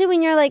 Especially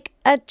when you're like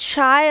a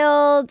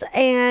child,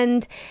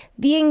 and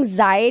the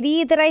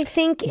anxiety that I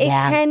think it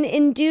can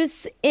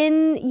induce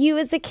in you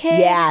as a kid.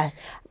 Yeah.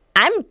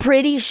 I'm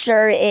pretty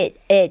sure it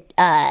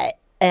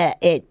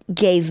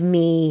gave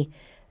me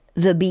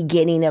the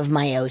beginning of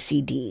my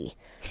OCD,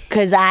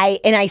 because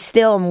I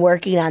still am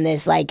working on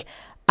this. Like,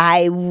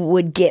 I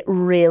would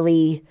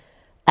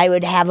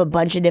have a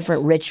bunch of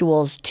different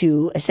rituals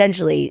to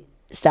essentially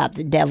stop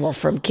the devil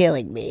from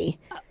killing me.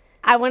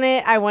 I want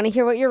to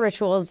hear what your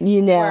rituals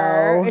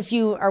were, if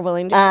you are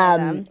willing to share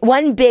them.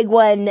 One big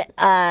one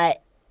that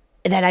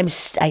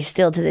I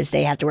still to this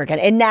day have to work on,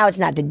 and now it's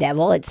not the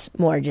devil; it's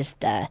more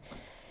just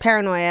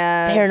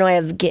paranoia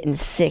of getting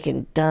sick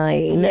and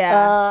dying.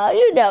 Yeah.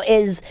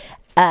 Is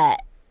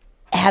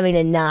having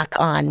to knock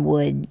on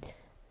wood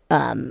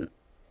 4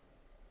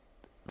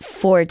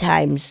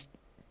 times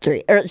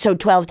 3, or so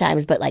 12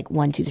 times, but like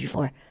 1, 2, 3,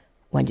 4.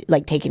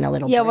 Like taking a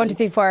little. Yeah, break. 1, 2,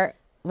 3, 4.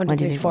 1, 2,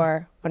 3,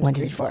 4. 1,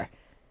 2, 3, 4.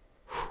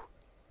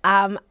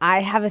 I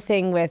have a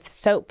thing with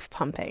soap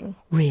pumping.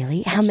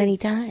 Really? How many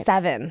times?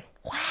 7.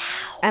 Wow.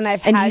 And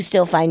you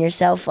still find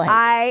yourself like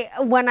I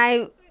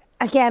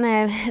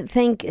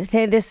think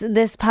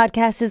this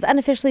podcast is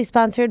unofficially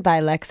sponsored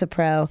by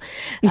Lexapro.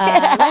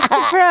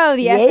 Lexapro,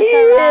 the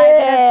SSRI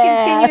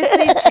that has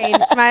continuously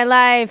changed my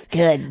life.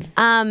 Good.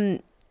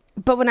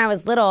 But when I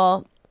was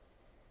little,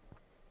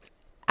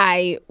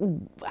 I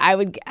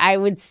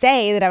would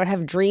say that I would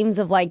have dreams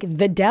of like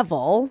the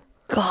devil.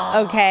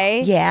 God.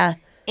 Okay. Yeah.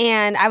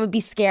 And I would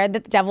be scared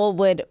that the devil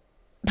would.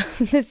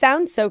 This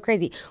sounds so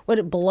crazy.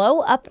 Would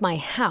blow up my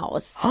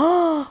house.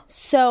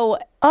 So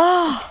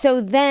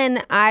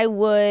then I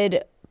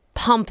would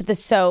pump the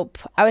soap.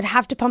 I would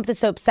have to pump the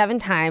soap 7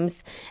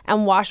 times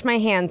and wash my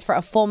hands for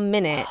a full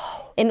minute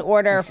in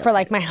order for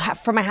like my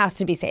house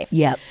to be safe.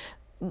 Yep.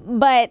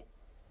 But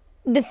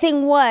the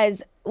thing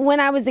was, when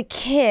I was a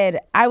kid,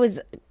 I was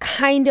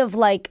kind of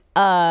like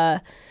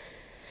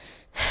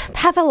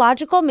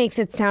pathological makes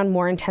it sound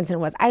more intense than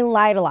it was. I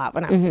lied a lot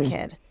when I was a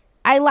kid.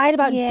 I lied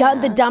about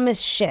the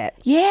dumbest shit.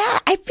 Yeah,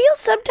 I feel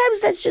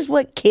sometimes that's just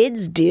what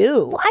kids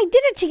do. Well, I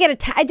did it to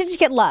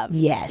get love.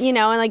 Yes. And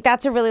like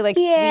that's a really like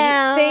sweet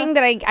thing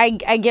that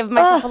I give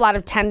myself a lot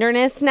of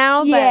tenderness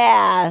now. But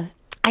yeah.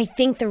 I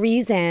think the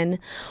reason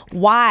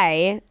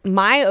why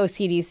my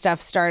OCD stuff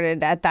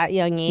started at that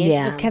young age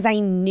was because I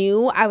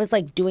knew I was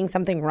like doing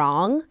something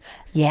wrong.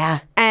 Yeah.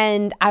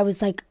 And I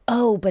was like,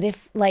 oh, but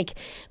if like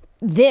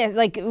this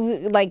like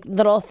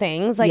little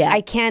things like I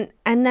can't,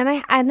 and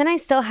then I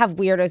still have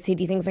weird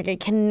OCD things, like I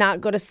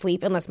cannot go to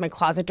sleep unless my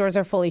closet doors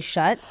are fully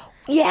shut.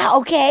 Yeah,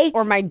 okay.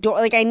 Or my door,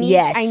 like I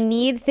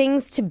need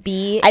things to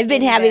be. I've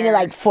been having to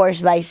like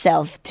force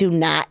myself to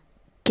not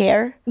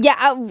care.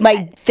 Yeah,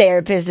 my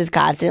therapist is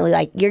constantly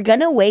like, you're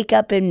gonna wake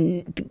up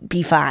and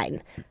be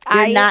fine.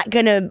 You're not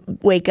gonna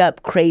wake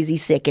up crazy,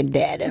 sick, and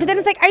dead. But then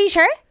it's like, are you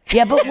sure?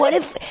 Yeah, but what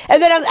if?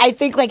 And then I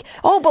think like,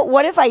 oh, but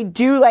what if I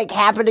do like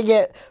happen to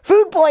get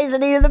food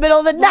poisoning in the middle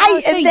of the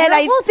night? So and then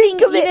I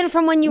think of it, even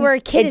from when you were a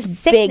kid, it's is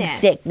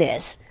sickness. Big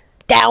sickness.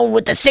 Down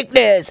with the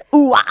sickness.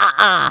 Ooh ah ah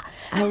ah.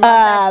 I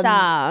love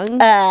that song.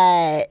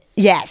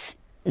 Yes,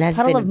 that's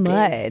Puddle been of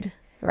Mud,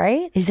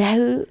 right? Is that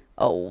who?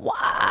 Oh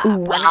wow.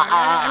 Ooh,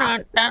 ah.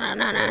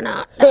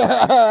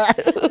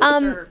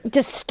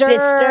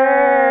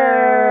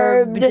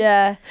 Disturbed.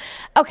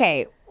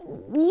 Okay.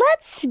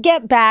 Let's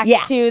get back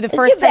to the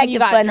first time you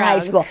got fun drugged.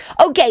 high school.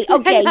 Okay,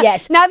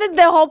 yes. Now that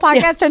the whole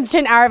podcast turns to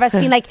an hour of us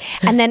being like,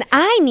 and then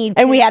I need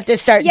to. And we have to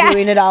start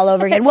doing it all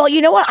over again. Well, you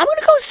know what? I'm going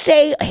to go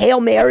say Hail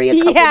Mary a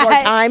couple more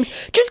times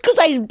just because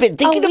I've been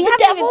thinking of the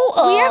devil.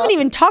 We haven't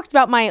even talked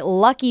about my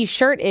lucky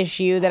shirt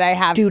issue that I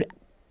have. Dude,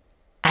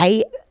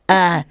 I'm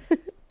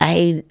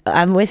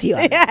with you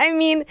on that. I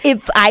mean,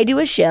 if I do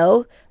a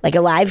show, like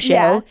a live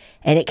show,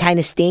 and it kind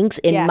of stinks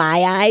in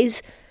my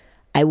eyes,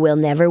 I will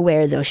never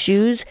wear those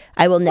shoes.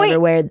 I will never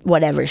wear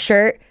whatever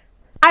shirt.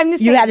 I'm the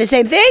same. You have the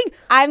same thing?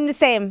 I'm the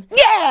same.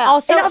 Yeah.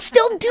 Also, and I'll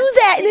still do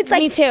that. And it's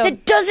like, me too.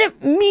 That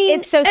doesn't mean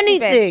It's so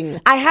anything.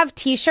 stupid. I have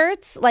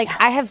T-shirts. Like,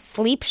 I have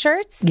sleep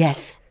shirts.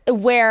 Yes.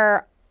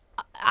 Where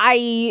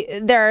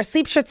there are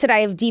sleep shirts that I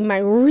have deemed my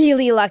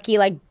really lucky,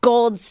 like,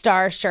 gold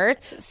star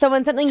shirts. So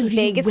when something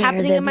big is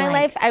happening in my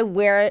life, I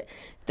wear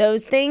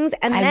those things.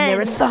 And I've then,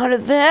 never thought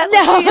of that.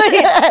 No,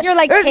 you're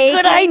like That's a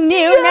good taking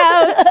idea.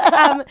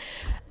 new notes.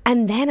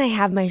 And then I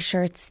have my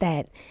shirts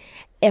that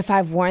if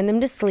I've worn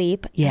them to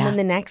sleep, and then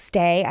the next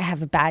day I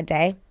have a bad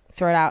day,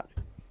 throw it out.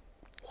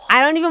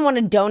 I don't even want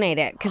to donate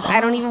it because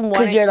I don't even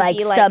want it you're to like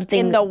be like something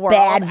in the world.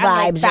 bad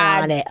I'm vibes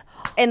like, on it.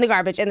 In the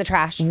garbage, in the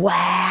trash.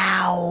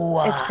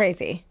 Wow. It's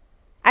crazy.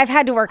 I've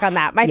had to work on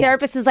that. My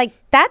therapist is like,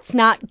 that's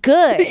not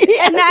good.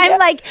 And I'm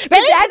like, really?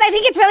 Because I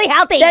think it's really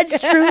healthy. That's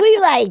truly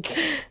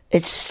like,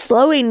 it's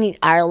slowing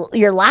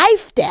your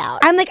life down.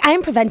 I'm like,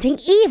 I'm preventing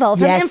evil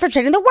from Yes.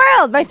 infiltrating the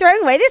world by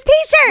throwing away this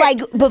T-shirt.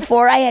 Like,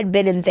 before I had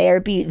been in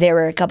therapy, there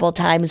were a couple of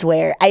times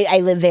where I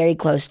live very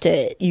close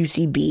to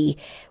UCB,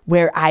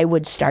 where I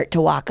would start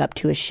to walk up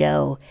to a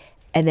show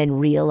and then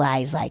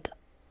realize, like,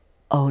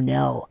 oh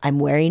no, I'm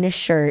wearing a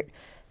shirt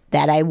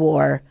that I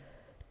wore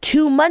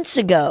 2 months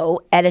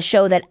ago at a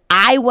show that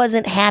I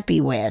wasn't happy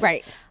with.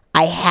 Right.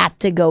 I have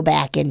to go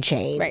back and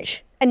change.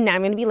 Right. And now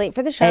I'm going to be late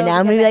for the show. And now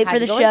I'm going to be late for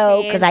the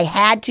show because I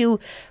had to,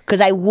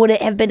 because I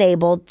wouldn't have been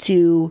able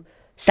to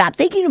stop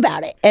thinking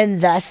about it and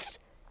thus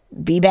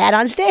be bad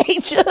on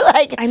stage.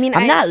 Like, I mean,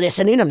 I'm not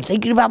listening. I'm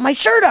thinking about my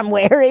shirt I'm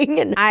wearing.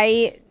 And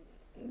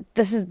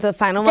this is the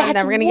final one. That's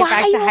Then we're going to get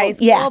back to wild. high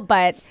school. Yeah.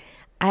 But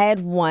I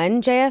had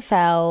one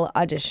JFL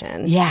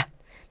audition. yeah.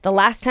 The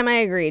last time I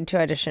agreed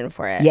to audition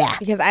for it. Yeah.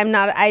 Because I'm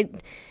not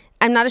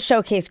a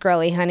showcase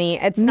girly, honey.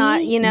 It's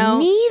not, you know.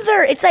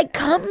 Neither. It's like,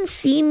 come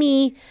see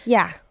me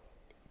Yeah.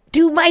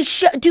 do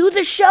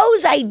the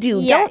shows I do.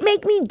 Yeah. Don't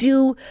make me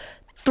do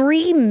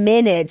 3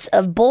 minutes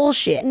of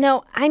bullshit.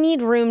 No, I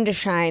need room to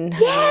shine.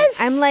 honey. Yes.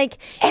 I'm like,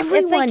 it's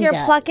Everyone like you're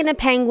does. plucking a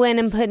penguin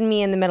and putting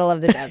me in the middle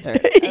of the desert.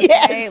 Okay?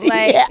 Yes,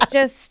 Like, yeah.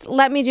 just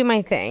let me do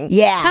my thing.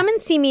 Yeah. Come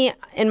and see me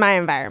in my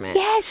environment.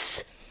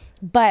 Yes.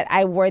 But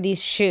I wore these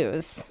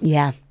shoes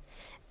Yeah.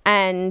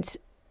 and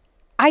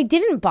I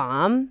didn't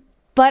bomb,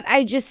 but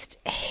I just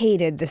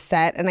hated the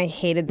set and I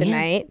hated the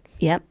night.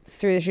 Yep.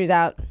 Threw the shoes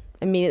out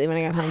immediately when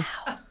I got home.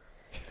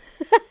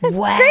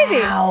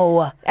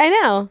 Wow. I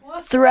know.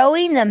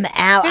 Throwing them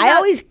out. I out.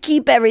 always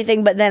keep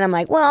everything, but then I'm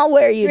like, well,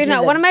 where are you to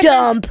No, the one of my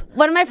dump?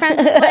 one of my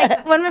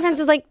friends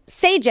was like,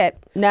 sage it.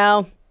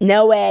 No.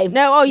 No way.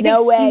 No, oh, you no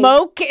think way.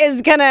 smoke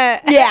is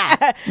gonna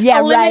Yeah. Yeah,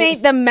 eliminate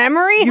right. the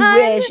memory, You hun?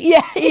 wish.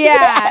 Yeah.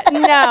 Yeah,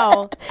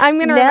 no. I'm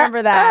gonna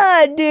remember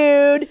that.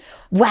 Dude.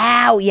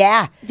 Wow,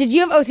 yeah. Did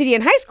you have OCD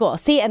in high school?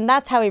 See, and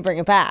that's how we bring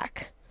it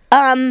back.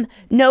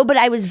 No, but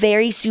I was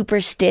very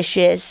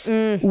superstitious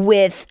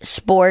with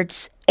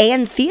sports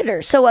and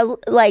theater. So,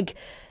 like,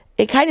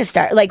 it kind of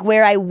started, like,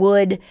 where I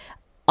would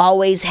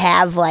always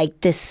have,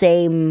 like, the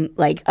same,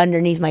 like,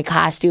 underneath my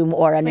costume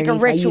or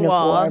underneath my ritual.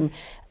 uniform,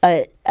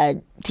 a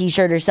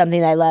T-shirt or something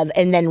that I love,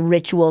 and then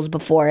rituals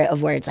before it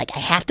of where it's like, I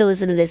have to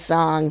listen to this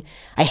song.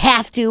 I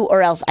have to,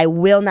 or else I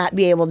will not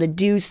be able to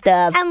do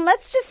stuff. And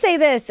let's just say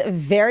this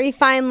very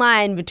fine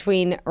line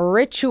between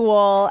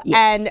ritual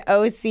and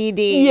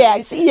OCD.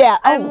 Yes, yeah.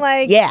 I'm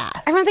like, yeah.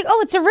 Everyone's like,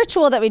 oh, it's a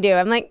ritual that we do.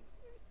 I'm like,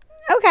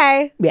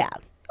 okay. Yeah.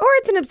 Or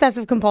it's an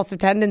obsessive compulsive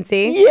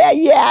tendency.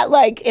 Yeah.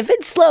 Like, if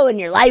it's slowing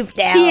your life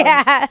down.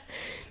 Yeah.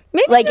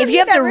 Maybe Like, don't if you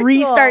use have to that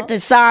ritual. restart the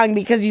song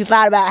because you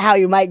thought about how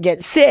you might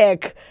get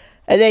sick,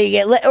 and then you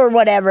get or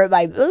whatever it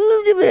might.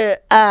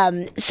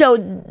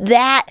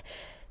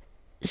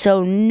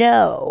 So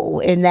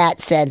no, in that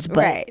sense, but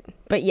Right.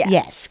 But yes.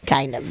 yes,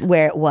 kind of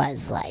where it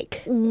was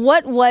like.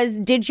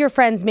 Did your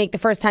friends make the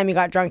first time you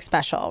got drunk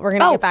special? We're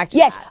going to get back to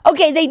yes, that.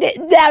 okay, they did.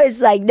 That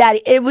was like that.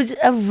 It was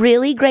a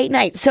really great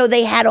night. So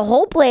they had a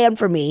whole plan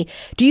for me.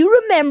 Do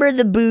you remember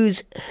the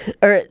booze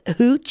or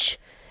hooch?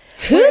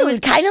 Where it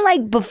was kind of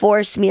like before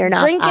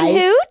Smirnoff Drinking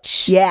Ice.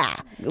 hooch? Yeah.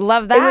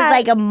 Love that. It was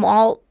like a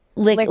malt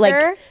Liquor?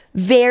 like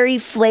very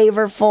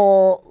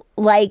flavorful,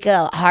 like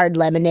a hard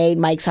lemonade,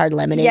 Mike's Hard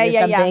Lemonade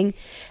or something.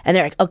 And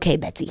they're like, okay,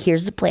 Betsy,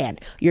 here's the plan.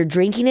 You're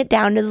drinking it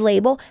down to the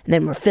label, and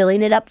then we're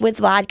filling it up with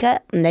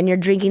vodka, and then you're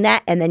drinking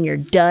that, and then you're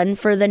done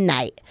for the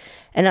night.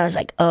 And I was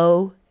like,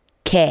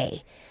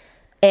 okay.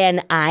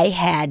 And I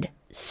had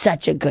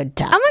such a good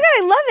time. Oh my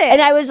God, I love it.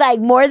 And I was like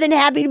more than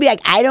happy to be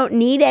like, I don't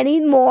need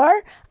any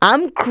more.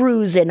 I'm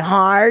cruising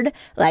hard.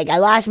 Like, I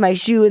lost my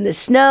shoe in the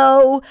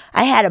snow.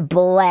 I had a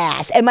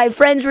blast. And my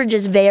friends were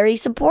just very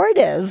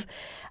supportive.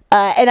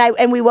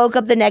 And we woke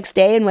up the next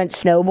day and went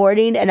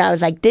snowboarding. And I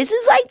was like, this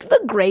is like the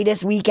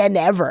greatest weekend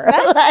ever.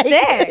 That's like,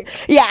 sick.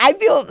 Yeah, I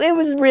feel it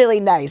was really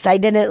nice. I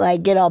didn't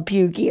like get all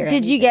pukey or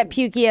Did you get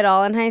pukey at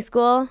all in high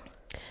school?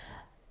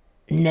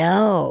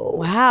 No.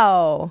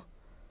 Wow.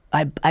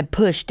 I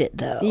pushed it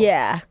though.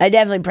 Yeah. I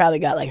definitely probably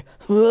got like,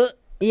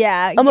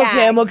 Yeah. I'm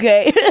okay. I'm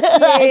okay.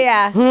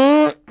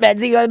 Yeah.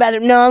 Betsy, go to the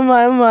bathroom. No,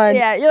 I'm fine.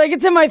 Yeah. You're like,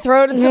 it's in my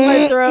throat. It's in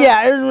my throat.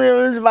 Yeah,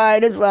 it's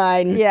fine. It's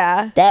fine.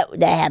 Yeah.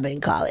 That happened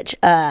in college.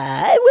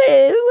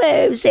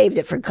 I saved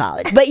it for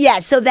college. But yeah,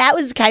 so that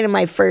was kind of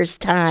my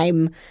first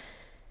time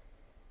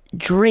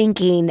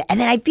drinking. And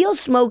then I feel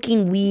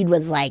smoking weed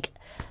was like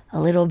a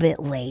little bit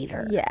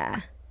later.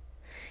 Yeah.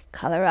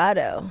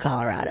 Colorado,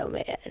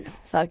 man.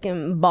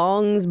 fucking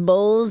bongs,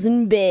 bulls,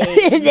 and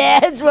babes.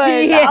 That's what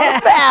it's all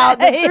about.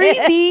 The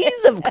 3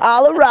 B's of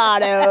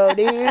Colorado,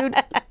 dude.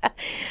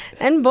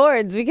 And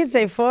boards. We could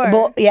say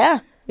 4. Yeah.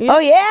 You Oh,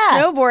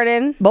 yeah.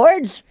 Snowboarding.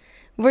 Boards.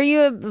 Were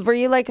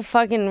you like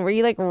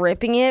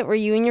ripping it? Were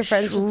you and your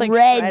friends just like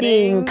Shredding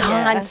shredding?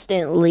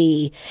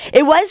 constantly.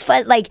 It was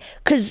fun, like,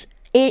 because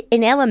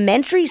in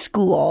elementary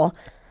school,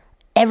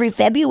 every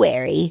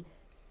February,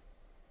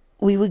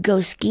 we would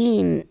go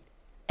skiing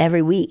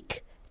every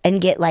week and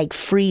get like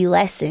free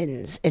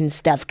lessons and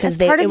stuff As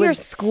part of your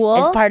school?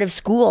 As part of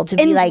school to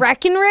In be like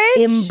Breckenridge?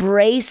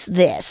 embrace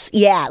this.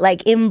 Yeah,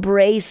 like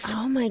embrace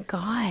Oh my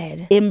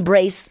God.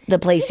 embrace the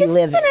place you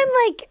live in. But I'm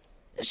like,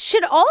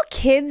 should all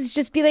kids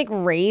just be like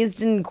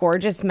raised in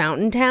gorgeous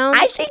mountain towns?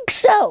 I think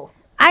so.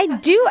 I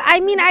do. I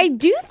mean, I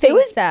do think It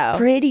was so.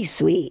 pretty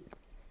sweet.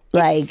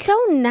 Like, So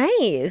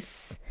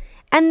nice.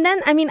 And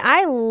then, I mean,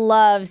 I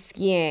love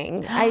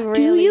skiing. I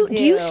really do.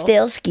 Do you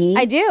still ski?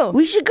 I do.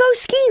 We should go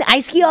skiing.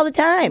 I ski all the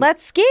time.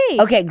 Let's ski.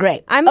 Okay,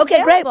 great. I'm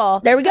okay, available.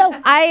 great. There we go.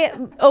 I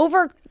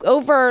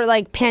over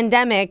like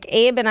pandemic,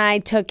 Abe and I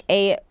took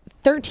a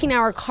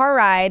 13-hour car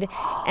ride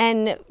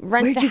and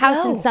rented Where'd a you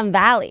house go? in Sun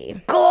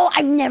Valley. Go.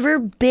 I've never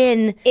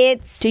been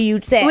It's to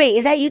Utah. sick. Wait,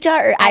 is that Utah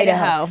or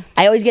Idaho?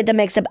 I always get them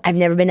mixed up. I've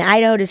never been to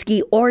Idaho to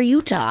ski or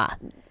Utah.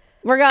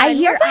 We're going. I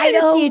hear we're planning a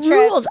Idaho ski trip.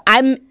 rules.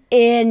 I'm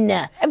in.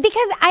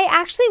 Because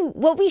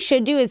what we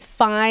should do is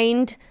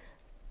find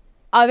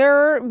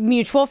other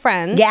mutual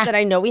friends Yeah. that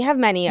I know we have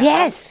many of.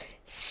 Yes.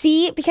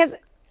 See, because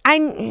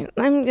I'm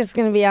just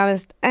gonna be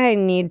honest. I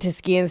need to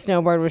ski and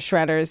snowboard with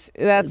shredders.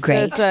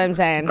 That's what I'm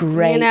saying.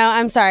 Great. You know,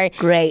 I'm sorry.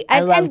 Great.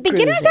 I love and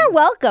beginners cruising. are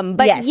welcome,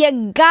 but Yes.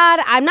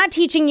 I'm not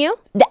teaching you.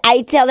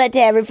 I tell that to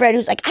every friend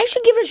who's like, I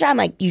should give it a shot. I'm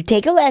like, you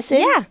take a lesson.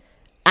 Yeah.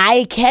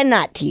 I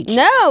cannot teach you.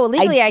 No,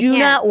 legally I do can't.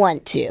 not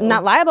want to. I'm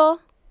not liable.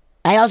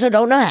 I also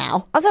don't know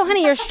how. Also,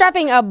 honey, you're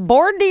strapping a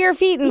board to your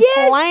feet and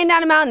Yes. flying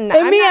down a mountain.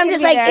 And I'm I'm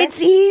just like, it's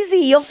easy.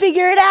 You'll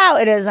figure it out.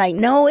 And it's like,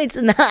 no, it's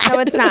not. No,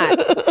 it's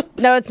not.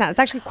 No, it's not. It's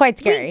actually quite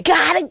scary. We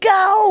gotta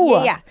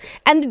go. Yeah.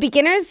 And the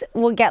beginners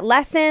will get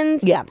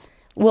lessons. Yeah.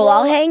 We'll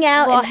all hang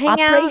out We'll and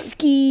hang out.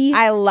 après-ski.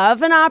 I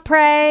love an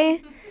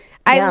après.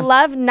 I Yeah.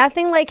 love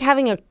nothing like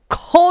having a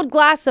cold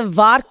glass of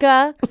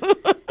vodka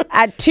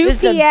at 2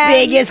 Just the p.m.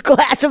 biggest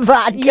glass of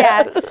vodka.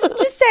 Yeah.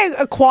 Just say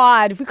a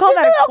quad. We call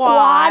that a a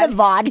quad of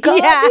vodka,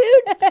 Yeah.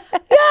 dude.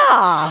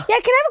 Yeah. Yeah,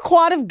 can I have a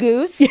quad of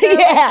goose?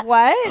 Yeah.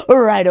 What?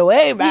 Right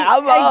away, man.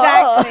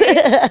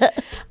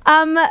 Exactly.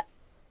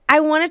 I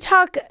want to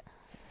talk.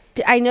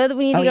 I know that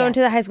we need to go yeah.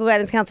 into the high school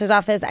guidance counselor's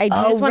office. I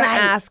just want to right.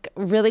 ask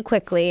really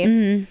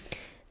quickly.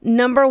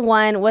 Number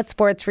 1, what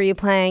sports were you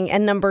playing?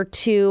 And number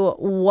 2,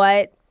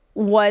 what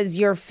was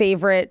your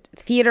favorite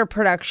theater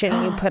production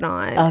you put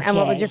on? And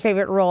what was your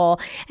favorite role?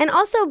 And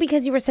also,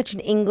 because you were such an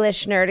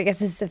English nerd, I guess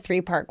this is a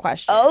 3-part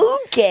question.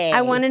 Okay.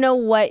 I want to know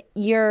what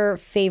your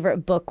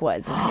favorite book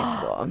was in high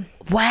school.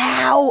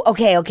 Wow.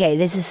 Okay.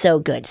 This is so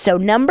good. So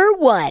number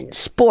 1,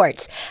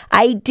 sports.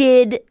 I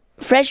did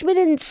freshman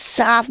and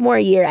sophomore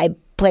year. I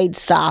played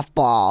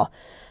softball,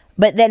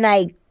 but then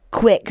I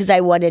quit because I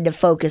wanted to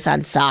focus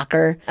on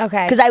soccer.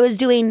 Okay. Because I was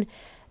doing.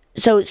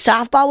 So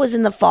softball was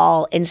in the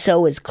fall, and so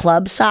was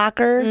club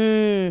soccer.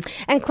 And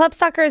club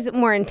soccer is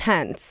more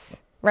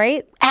intense,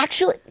 right?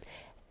 Actually,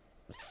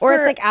 Or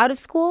it's like out of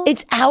school?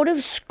 it's out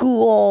of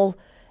school.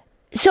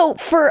 So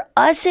for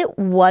us, it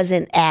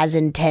wasn't as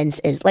intense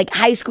as like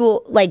high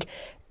school. Like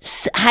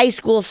high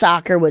school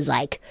soccer was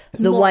like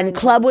the one.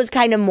 Club was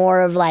kind of more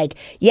of like,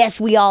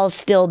 yes, we all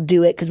still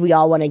do it because we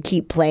all want to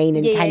keep playing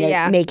and kind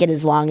of make it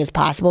as long as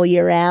possible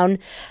year round.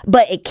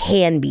 But it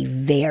can be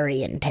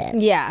very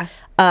intense. Yeah.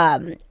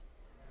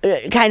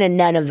 Kind of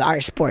none of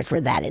our sports were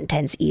that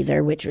intense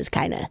either, which was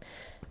kind of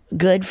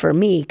good for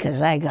me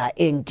because I got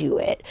into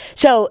it.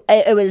 So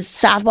it was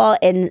softball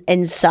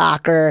and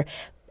soccer.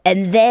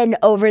 And then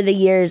over the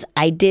years,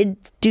 I did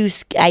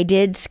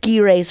ski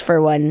race for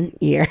 1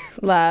 year.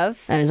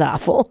 Love. That was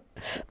awful.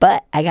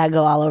 But I got to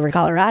go all over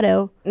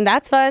Colorado.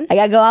 That's fun. I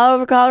got to go all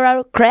over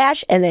Colorado,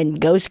 crash, and then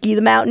go ski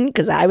the mountain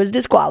because I was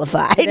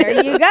disqualified.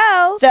 There you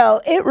go.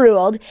 So it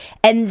ruled.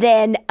 And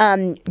then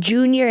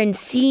junior and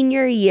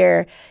senior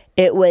year,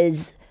 it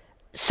was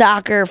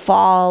soccer,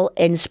 fall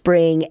and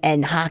spring,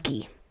 and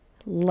hockey.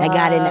 I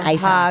got into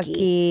ice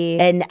hockey.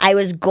 And I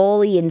was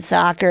goalie in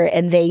soccer,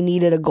 and they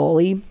needed a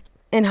goalie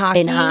In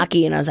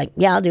hockey? And I was like,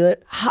 yeah, I'll do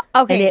it.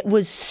 Okay. And it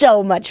was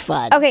so much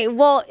fun. Okay,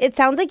 well, it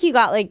sounds like you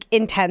got like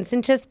intense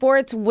into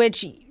sports,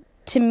 which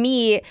to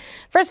me,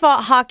 first of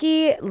all,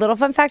 hockey, little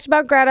fun fact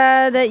about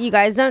Greta that you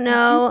guys don't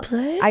know. Did you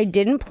play? I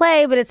didn't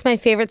play, but it's my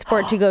favorite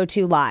sport to go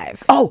to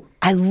live. Oh,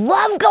 I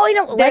love going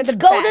to. They're Let's the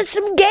go best.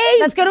 to some games.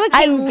 Let's go to a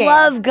Kings game.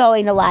 I love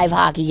going to live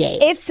hockey games.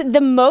 It's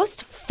the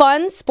most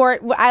fun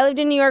sport. I lived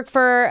in New York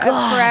for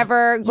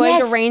forever.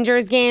 Going to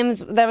Rangers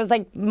games, that was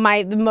like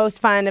the most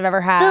fun I've ever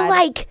had. The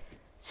like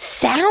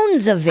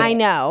sounds of it. I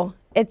know.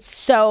 It's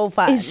so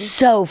fun. It's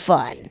so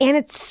fun. And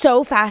it's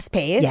so fast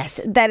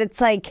paced that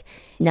it's like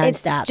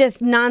nonstop. It's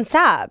just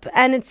nonstop.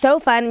 And it's so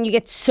fun and you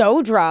get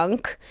so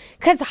drunk.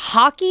 Because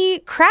hockey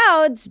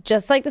crowds,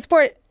 just like the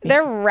sport,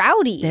 they're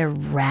rowdy. They're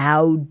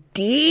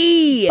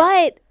rowdy.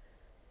 But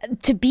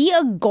to be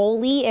a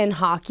goalie in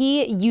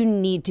hockey, you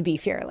need to be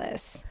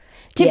fearless.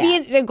 To be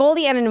a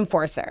goalie and an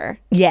enforcer.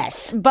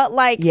 Yes. But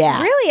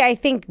really, I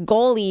think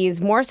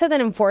goalies more so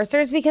than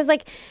enforcers because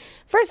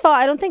first of all,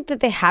 I don't think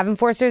that they have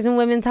enforcers in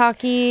women's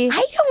hockey.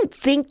 I don't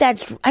think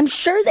I'm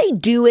sure they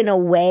do in a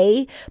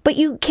way, but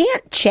you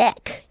can't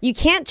check. You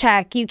can't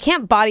check. You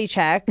can't body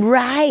check.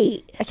 Right.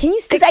 Can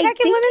you stick check in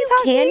women's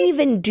hockey? You can't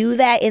even do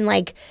that in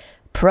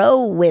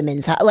pro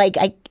women's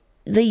hockey.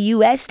 The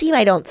U.S. team,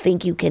 I don't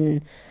think you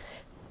can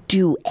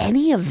do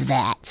any of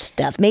that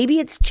stuff. Maybe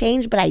it's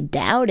changed, but I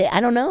doubt it. I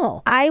don't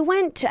know. I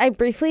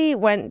briefly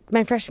went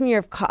my freshman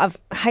year of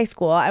high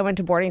school. I went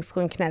to boarding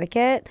school in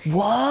Connecticut.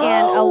 Whoa!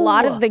 And a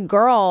lot of the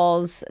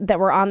girls that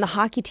were on the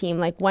hockey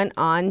team went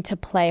on to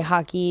play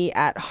hockey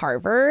at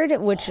Harvard,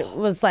 which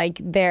was I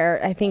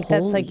think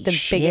that's the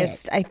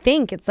biggest. I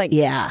think it's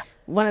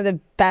one of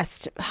the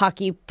best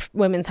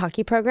women's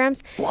hockey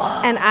programs.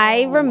 Whoa. And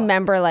I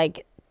remember I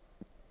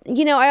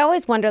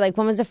always wonder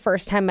when was the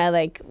first time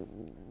I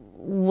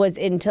was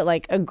into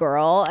a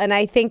girl, and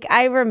I think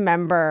I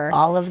remember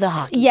all of the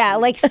hockey. Yeah,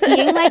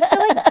 seeing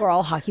the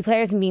girl hockey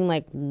players and being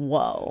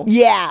whoa.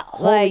 Yeah,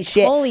 holy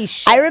shit. Holy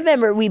shit. I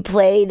remember we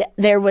played.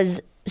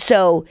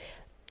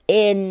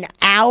 In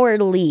our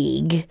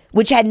league,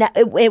 which had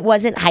it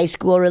wasn't high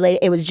school related.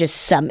 It was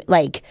just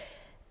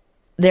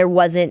there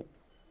wasn't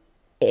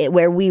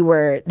where we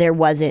were. There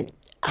wasn't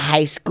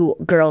high school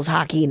girls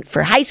hockey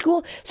for high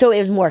school, so it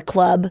was more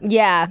club.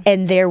 Yeah.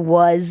 And there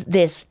was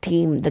this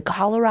team, the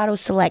Colorado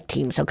Select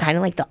team, so kind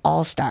of like the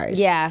All-Stars.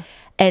 Yeah.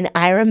 And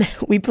I remember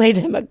we played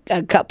them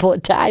a couple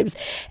of times,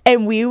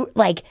 and we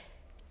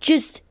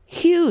just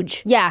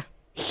huge. Yeah.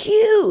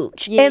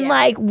 Huge. Yeah,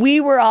 and we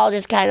were all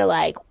just kind of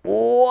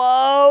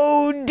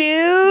whoa,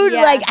 dude.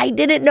 Yeah. I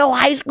didn't know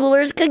high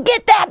schoolers could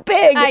get that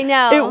big. I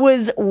know. It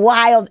was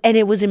wild, and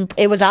it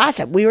was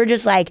awesome. We were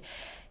just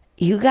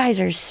you guys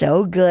are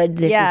so good.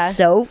 This is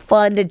so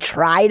fun to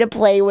try to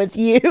play with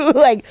you.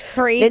 It's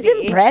crazy. It's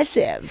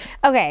impressive.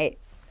 Okay.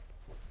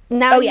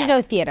 Now you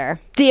know theater.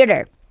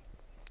 Theater.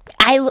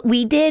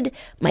 We did,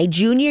 my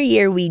junior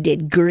year, we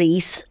did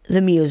Grease,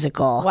 the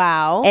musical.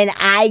 Wow. And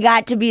I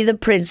got to be the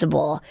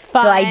principal.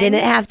 Fun. So I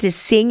didn't have to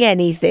sing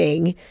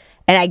anything.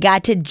 And I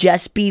got to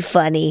just be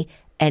funny.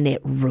 And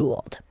it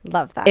ruled.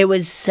 Love that. It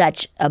was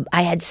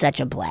I had such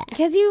a blast.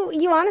 Because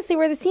you honestly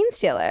were the scene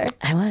stealer.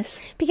 I was.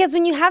 Because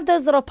when you have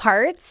those little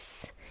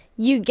parts,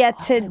 you get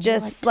to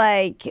just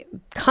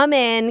come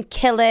in,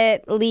 kill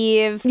it,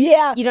 leave.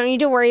 Yeah. You don't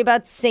need to worry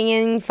about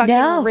singing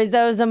fucking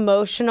Rizzo's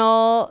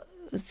emotional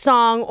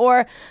song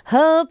or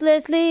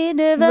hopelessly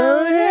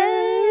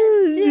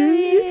devoted to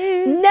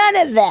you. None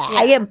of that.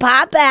 I can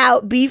pop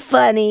out, be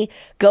funny,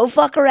 go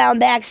fuck around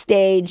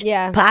backstage,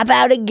 pop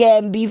out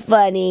again, be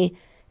funny,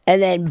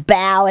 and then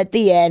bow at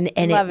the end,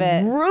 and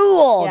it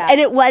ruled. Yeah. And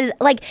it was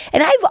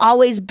and I've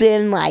always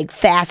been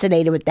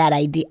fascinated with that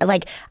idea.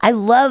 I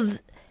love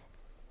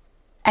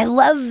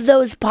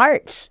those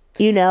parts,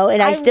 and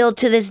I still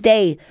to this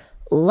day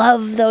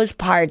love those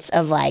parts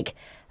of I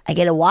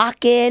get to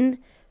walk in,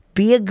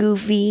 be a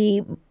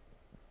goofy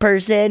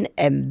person,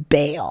 and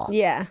bail.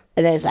 Yeah.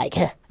 And then it's I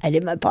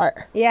did my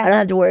part. Yeah. I don't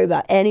have to worry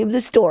about any of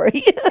the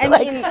story. I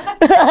mean,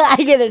 I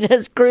get to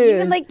just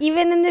cruise.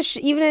 Even in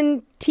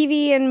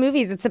TV and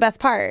movies, it's the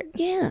best part.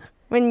 Yeah.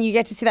 When you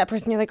get to see that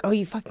person, you're like, oh,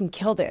 you fucking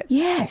killed it.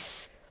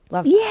 Yes.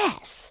 Love that.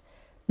 Yes.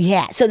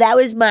 Yeah. So that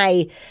was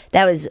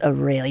a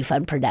really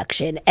fun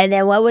production. And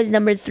then what was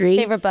number 3?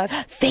 Favorite book.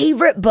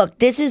 Favorite book.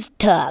 This is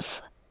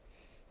tough.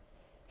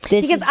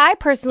 Because I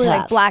personally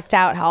blacked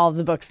out all of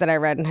the books that I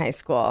read in high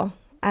school.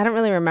 I don't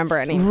really remember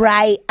any.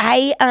 Right.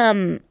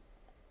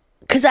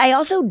 Because I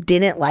also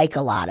didn't like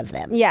a lot of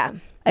them. Yeah.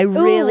 I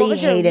really what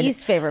was hated. Your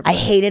least favorite book? I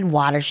hated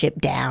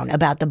Watership Down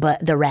about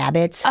the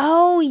rabbits.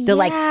 Oh yeah. The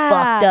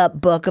fucked up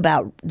book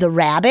about the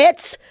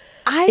rabbits.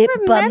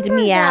 It bummed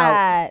me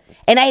that. out.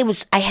 And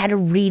I had to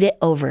read it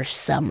over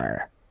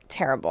summer.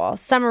 Terrible.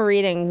 Summer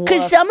reading.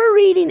 Because summer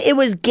reading, it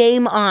was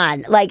game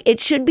on. It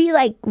should be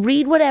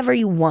read whatever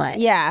you want.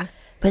 Yeah.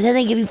 But then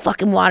they give you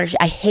fucking Watership.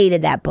 I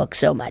hated that book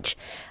so much.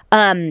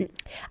 I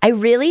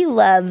really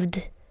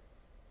loved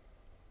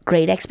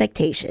Great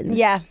Expectations.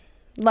 Yeah.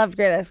 Loved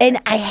Great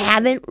Expectations. And I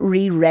haven't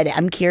reread it.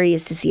 I'm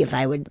curious to see if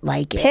I would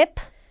like it. Pip,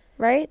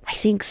 right? I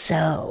think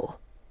so.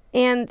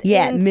 And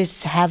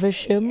Miss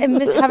Havisham. And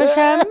Miss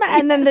Havisham,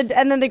 and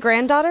then the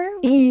granddaughter.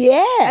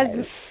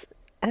 Yes.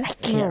 As I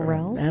can't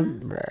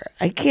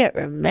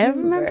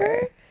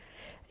remember.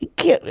 I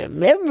can't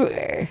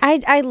remember.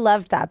 I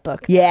loved that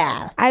book.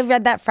 Yeah. I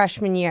read that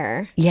freshman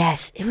year.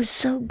 Yes, it was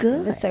so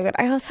good. It was so good.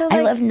 I also I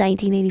loved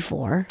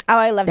 1984. Oh,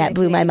 I loved that.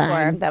 Blew my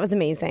 1984. mind. That was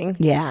amazing.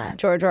 Yeah.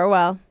 George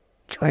Orwell.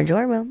 George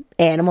Orwell.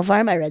 Animal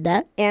Farm, I read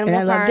that. Animal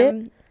and Farm. I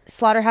loved it.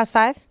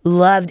 Slaughterhouse-Five.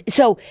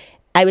 So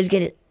I was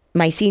getting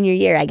my senior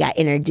year. I got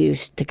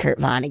introduced to Kurt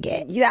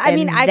Vonnegut. Yeah, I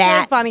mean, I feel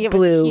like Vonnegut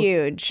was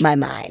huge. My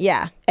mind.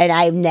 Yeah, and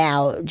I'm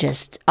now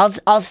just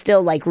I'll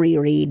still like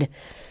reread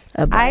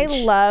a bunch.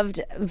 I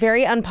loved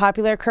very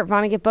unpopular Kurt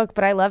Vonnegut book,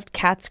 but I loved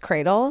Cat's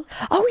Cradle.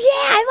 Oh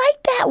yeah, I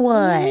like that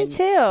one. Me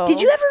too.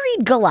 Did you ever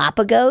read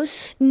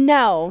Galapagos?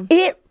 No.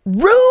 It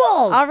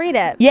rules. I'll read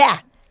it. Yeah,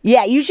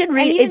 you should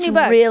read it. need a new It's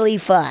book. really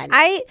fun.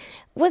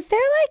 Was there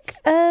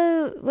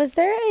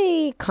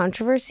a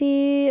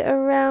controversy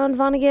around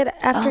Vonnegut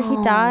after he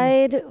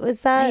died?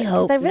 Was that?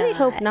 I really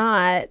hope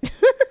not.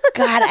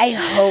 God, I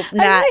hope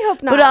not. I really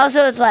hope not. But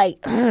also, it's like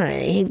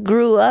he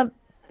grew up.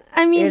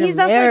 I mean, he's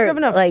also grew up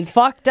in a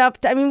fucked up.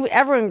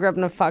 Everyone grew up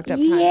in a fucked up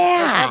time.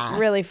 Yeah, that's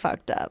really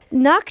fucked up.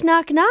 Knock,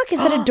 knock, knock. Is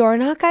that a door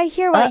knock I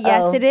hear? Well,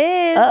 yes, it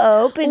is.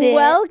 Open it.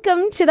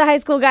 Welcome to the high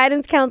school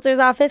guidance counselor's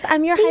office.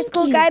 I'm your high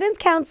school guidance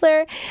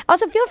counselor.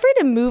 Also, feel free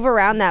to move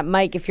around that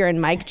mic if you're in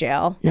mic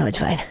jail. No, it's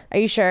fine. Are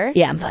you sure?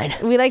 Yeah, I'm fine.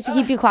 We like to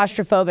keep you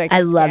claustrophobic.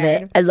 I love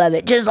it.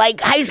 Just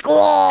like high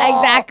school.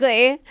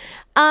 Exactly.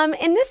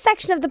 In this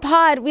section of the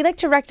pod, we like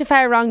to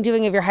rectify a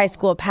wrongdoing of your high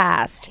school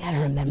past. I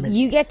gotta remember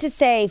You get to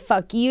say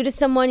fuck you to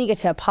someone, you get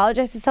to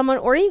apologize to someone,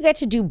 or you get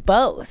to do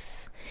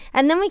both.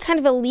 And then we kind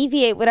of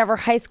alleviate whatever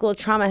high school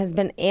trauma has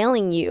been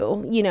ailing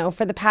you,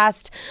 for the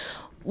past,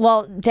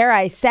 well, dare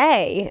I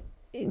say,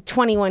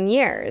 21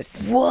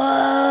 years. Whoa.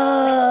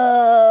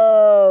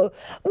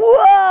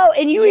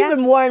 And you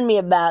even warned me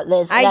about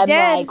this. And I'm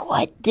did. like,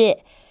 what did...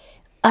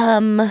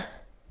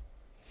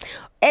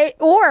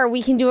 Or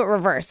we can do it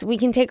reverse. We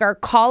can take our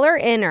caller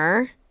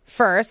inner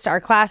first,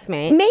 our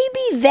classmate.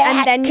 Maybe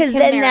that, and because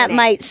then that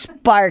might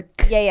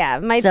spark. Yeah,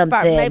 might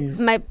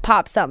something. might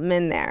pop something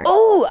in there.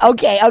 Oh,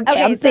 okay.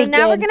 Okay, so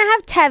now we're gonna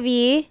have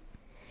Tevi.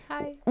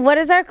 Hi. What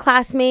is our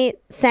classmate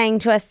saying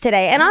to us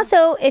today? And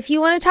also, if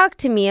you want to talk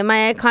to me and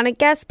my iconic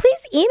guest, please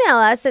email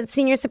us at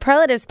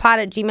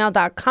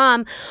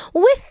seniorsuperlativespod@gmail.com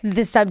with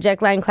the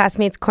subject line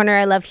Classmates Corner.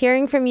 I love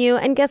hearing from you.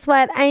 And guess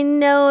what? I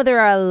know there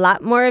are a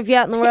lot more of you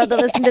out in the world that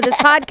listen to this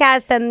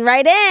podcast than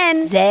write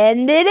in.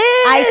 Send it in.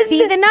 I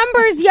see the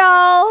numbers,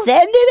 y'all.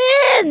 Send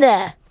it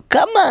in.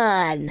 Come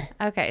on.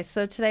 Okay,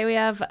 so today we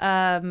have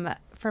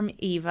from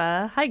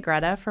Eva. Hi,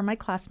 Greta. For my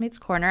Classmates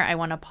Corner, I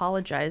want to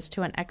apologize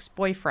to an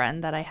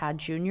ex-boyfriend that I had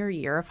junior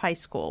year of high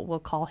school. We'll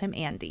call him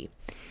Andy.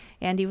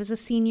 Andy was a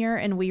senior,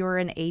 and we were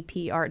in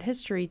AP Art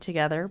History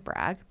together.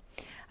 Brag.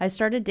 I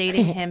started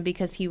dating him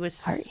because he was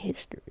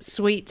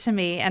sweet to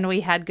me, and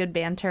we had good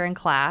banter in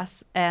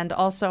class. And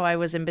also, I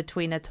was in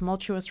between a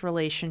tumultuous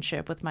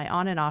relationship with my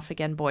on and off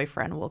again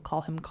boyfriend. We'll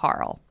call him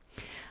Carl.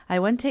 I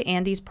went to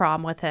Andy's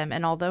prom with him,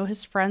 and although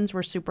his friends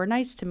were super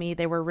nice to me,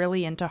 they were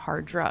really into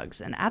hard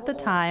drugs. And at the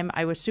time,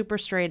 I was super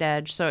straight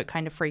edge, so it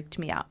kind of freaked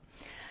me out.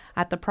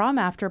 At the prom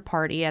after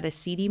party at a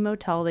seedy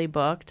motel they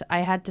booked, I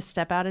had to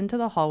step out into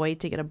the hallway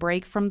to get a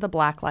break from the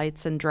black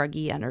lights and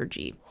druggy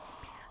energy.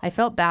 I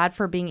felt bad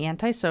for being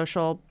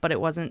antisocial, but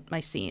it wasn't my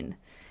scene.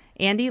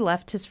 Andy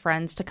left his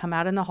friends to come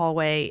out in the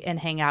hallway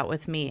and hang out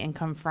with me and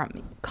comfort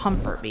me.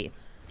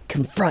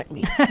 Confront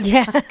me.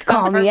 Yeah.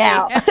 Call me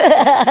out.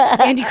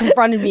 Andy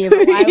confronted me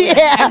about why I was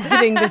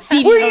exiting the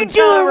seedy What are you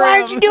doing? Why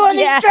aren't you doing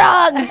these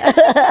drugs?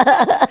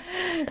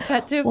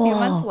 Cut to a few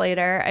months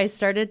later, I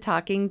started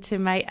talking to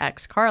my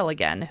ex, Carl,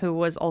 again, who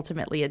was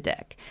ultimately a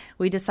dick.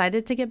 We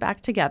decided to get back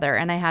together,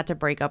 and I had to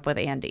break up with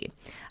Andy.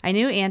 I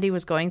knew Andy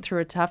was going through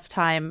a tough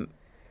time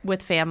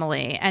with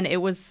family, and it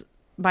was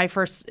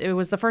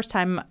the first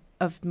time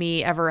of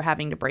me ever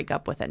having to break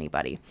up with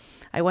anybody.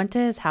 I went to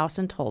his house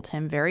and told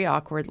him very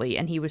awkwardly,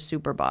 and he was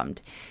super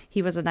bummed.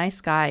 He was a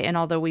nice guy, and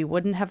although we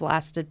wouldn't have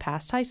lasted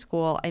past high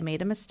school, I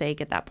made a mistake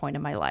at that point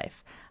in my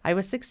life. I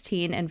was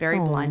 16 and very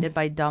blinded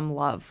by dumb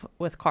love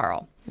with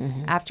Carl.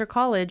 Mm-hmm. After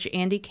college,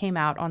 Andy came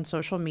out on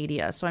social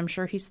media, so I'm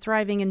sure he's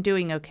thriving and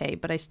doing okay,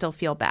 but I still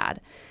feel bad.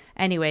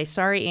 Anyway,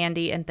 sorry,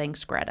 Andy, and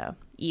thanks, Greta.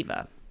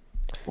 Eva.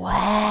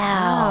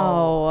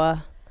 Wow.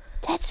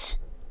 That's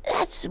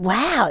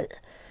wow.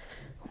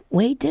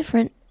 Way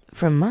different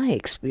from my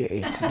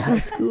experience in high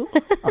school.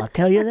 I'll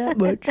tell you that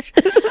much.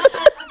 I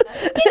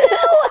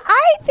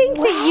think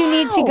that you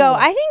need to go.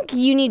 I think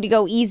you need to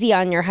go easy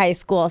on your high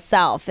school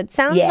self. It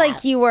sounds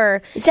like you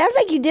were. It sounds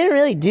like you didn't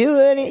really do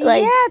any.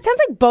 It sounds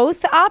like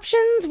both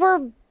options were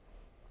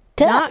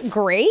tough. Not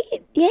great.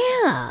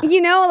 Yeah.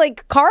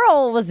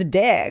 Carl was a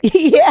dick.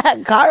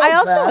 Yeah, Carl. I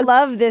also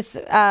love this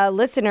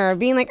listener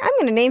being like, I'm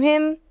going to name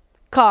him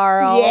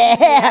Carl. Yeah,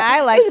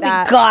 I like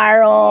that.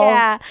 Carl.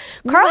 Yeah.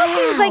 Carl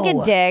seems like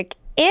a dick.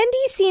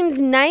 Andy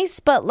seems nice,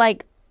 but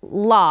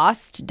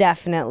lost,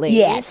 definitely.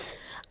 Yes.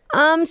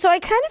 So I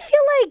kind of feel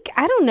like,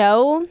 I don't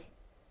know,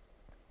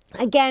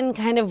 again,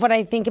 kind of what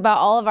I think about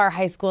all of our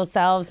high school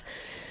selves.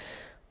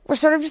 We're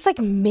sort of just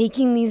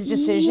making these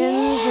decisions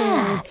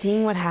and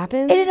seeing what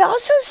happens. And it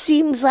also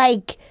seems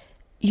like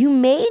you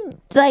made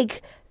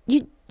like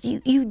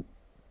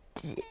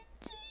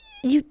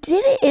you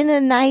did it in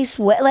a nice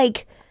way.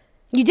 Like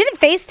You did it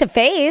face to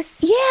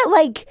face. yeah,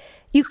 like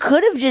you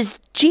could have just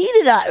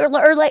cheated on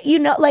or like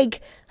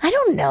like I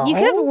don't know. You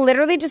could have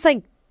literally just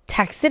like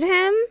texted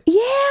him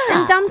yeah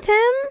and dumped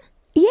him.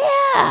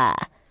 yeah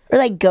or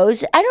like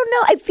goes. I don't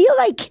know. I feel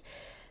like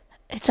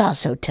it's all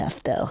so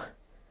tough though.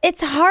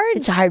 It's hard.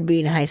 It's hard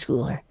being a high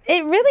schooler.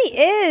 It really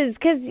is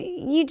because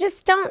you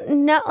just don't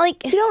know.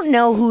 Like You don't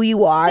know who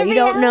you are. You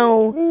don't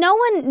know. No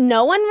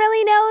one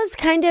really knows.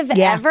 Kind of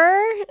Yeah. ever,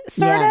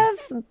 sort Yeah.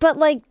 of. But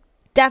like,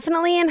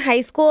 definitely in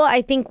high school,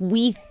 I think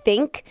we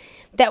think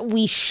that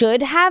we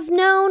should have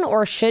known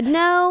or should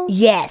know.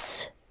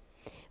 Yes.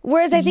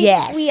 Whereas I think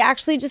Yes. we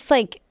actually just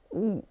like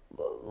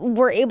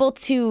were able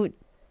to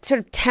sort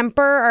of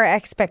temper our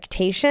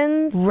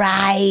expectations.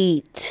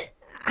 Right.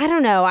 I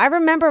don't know. I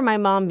remember my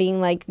mom being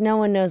like, no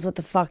one knows what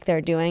the fuck they're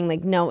doing.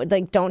 Like, no,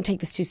 like, don't take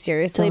this too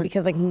seriously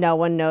because, like, no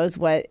one knows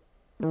what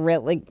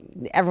like,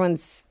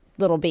 everyone's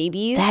little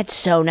babies. That's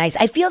so nice.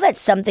 I feel that's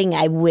something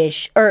I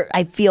wish, or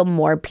I feel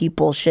more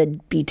people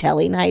should be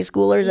telling high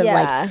schoolers of Yeah.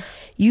 like,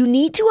 you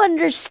need to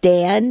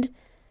understand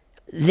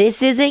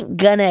this isn't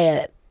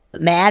gonna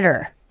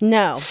matter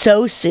No.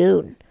 so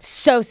soon.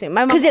 So soon.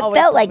 My mom Because it always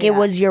felt told like me it that.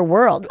 was your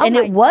world. Oh and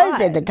my it was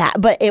God. at the time.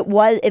 But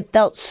it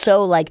felt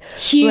so like,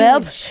 Huge.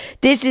 well,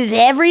 this is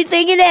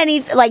everything and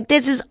anything. Like,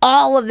 this is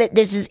all of it.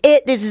 This is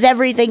it. This is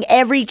everything.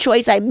 Every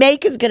choice I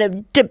make is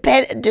going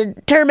to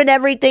determine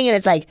everything. And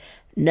it's like,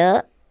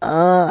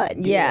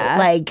 dude. Yeah.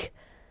 Like,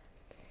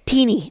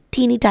 teeny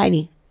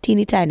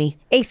tiny.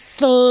 A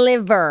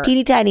sliver.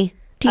 Teeny tiny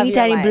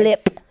your life.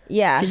 blip.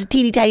 Yeah. Just a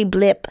teeny tiny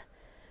blip.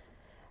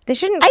 They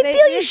shouldn't. I they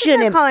feel you should start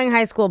shouldn't- calling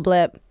high school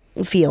blip.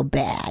 Feel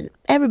bad.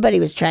 Everybody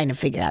was trying to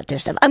figure out their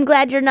stuff. I'm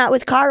glad you're not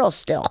with Carl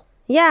still.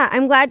 Yeah,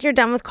 I'm glad you're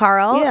done with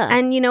Carl. Yeah.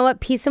 And you know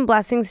what? Peace and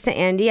blessings to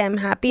Andy. I'm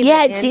happy. Yeah,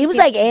 that it Andy seems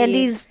like to be-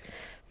 Andy's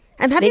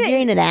I'm happy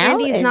figuring that it out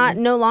Andy's and-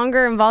 no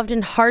longer involved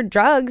in hard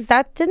drugs.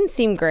 That didn't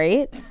seem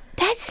great.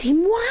 That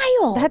seemed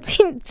wild. That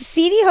seemed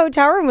seedy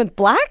hotel room with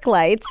black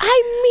lights.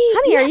 I mean,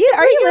 Honey, are have you- to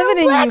are you bring your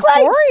living own in black lights.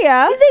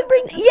 euphoria? Do they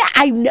bring? Yeah,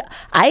 I know.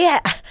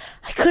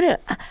 I couldn't.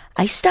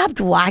 I stopped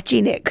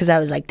watching it because I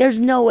was like, "There's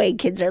no way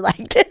kids are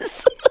like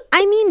this."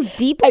 I mean,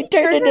 deeply I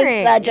turned into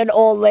triggering. such an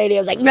old lady.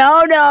 I was like,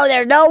 "No,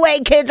 there's no way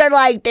kids are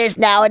like this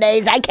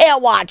nowadays. I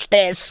can't watch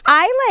this."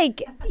 I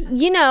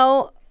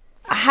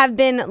have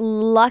been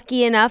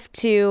lucky enough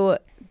to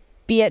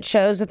be at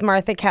shows with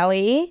Martha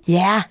Kelly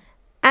Yeah,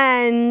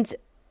 and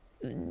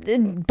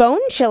bone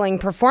chilling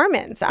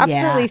performance,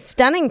 absolutely Yeah.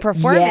 stunning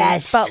performance.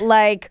 Yes. But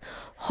like,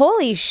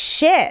 holy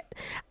shit!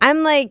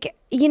 I'm like,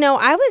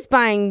 I was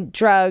buying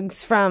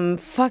drugs from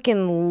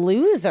fucking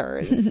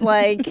losers.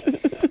 Like,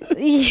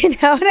 you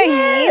know what I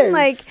Yes. mean?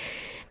 Like,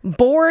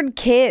 bored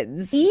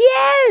kids.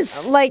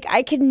 yes. Like,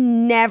 I could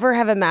never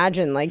have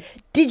imagined. Like,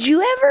 Did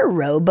you ever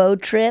robo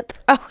trip?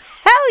 oh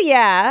hell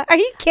yeah! Are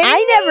you kidding? I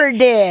me? never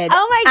did.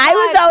 Oh my I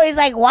was God. always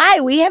like, "Why?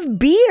 We have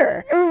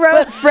beer."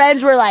 But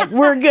friends were like,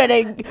 we're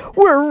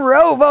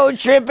robo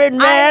tripping,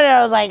 man." And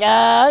I was like,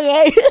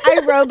 okay.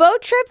 I robo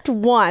tripped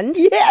once.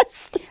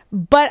 Yes.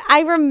 But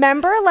I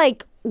remember,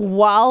 like,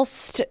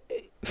 whilst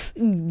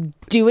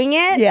doing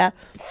it, Yeah.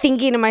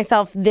 thinking to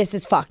myself, this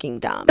is fucking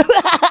dumb.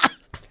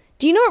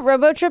 Do you know what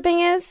robo tripping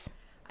is?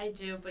 I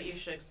do, but you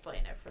should explain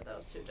it for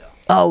those who don't.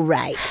 Oh,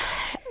 right.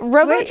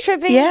 Robo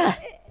tripping. Yeah.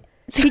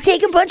 You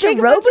take a bunch of Take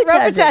a bunch of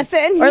Robitussin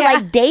Robitussin, or yeah.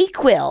 like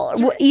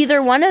Dayquil,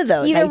 either one of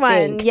those. Either I one,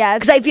 think. yeah.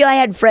 Because I feel I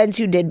had friends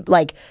who did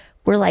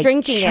were like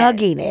Drinking it,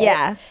 chugging it.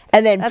 yeah.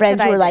 And then That's friends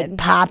what who I were like did.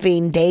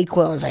 popping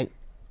Dayquil. I was like,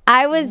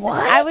 I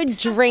What? would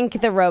drink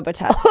the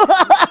Robitussin.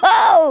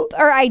 oh,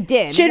 Or I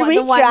did. should we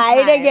the one try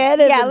it time.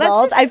 again as yeah,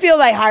 adults? I feel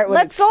my heart would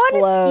Let's go on a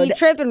explode. ski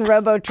trip and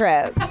robo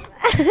trip.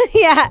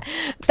 Yeah,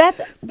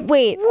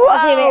 wait. Okay, wait.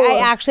 I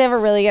actually have a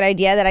really good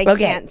idea that I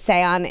Okay. can't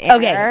say on air.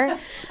 Okay.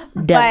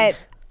 Done.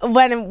 But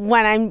when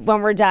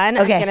we're done,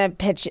 Okay. I'm gonna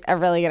pitch a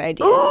really good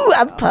idea. Ooh,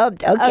 I'm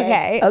pumped.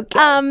 Okay.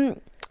 Okay.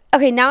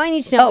 Okay. Now I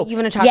need to know what you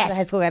want to talk to the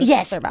high school guidance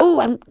Yes.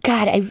 counselor about.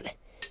 God,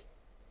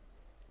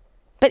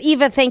 But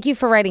Eva, thank you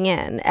for writing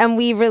in, and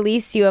we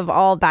release you of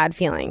all bad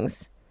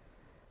feelings.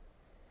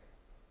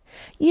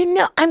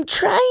 I'm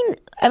trying.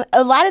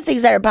 A lot of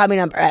things that are popping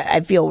up,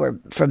 I feel, were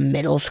from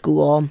middle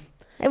school.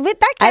 With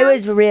that, I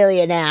counts. was really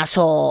an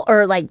asshole,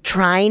 or like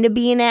trying to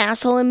be an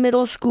asshole in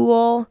middle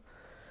school.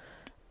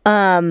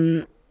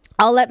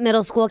 I'll let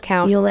middle school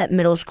count. You'll let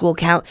middle school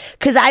count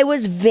because I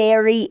was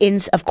very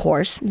of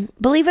course,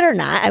 believe it or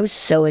not, I was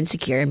so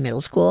insecure in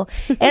middle school,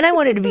 and I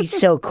wanted to be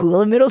so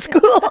cool in middle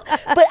school.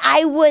 But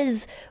I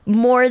was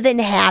more than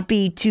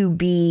happy to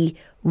be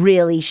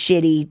really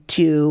shitty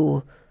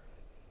to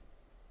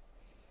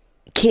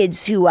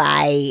kids who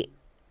I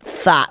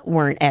thought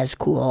weren't as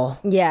cool.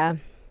 Yeah.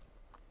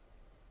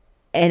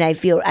 And I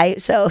feel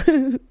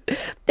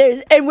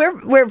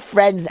we're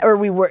friends, or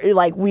we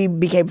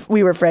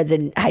were friends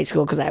in high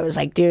school because I was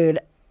like, dude,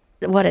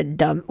 what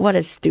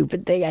a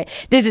stupid thing.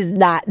 This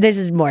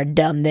is more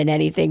dumb than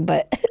anything.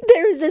 But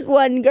there was this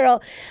one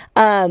girl,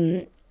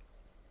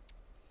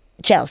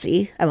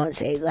 Chelsea. I won't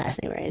say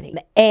last name or anything.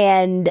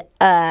 And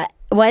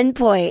one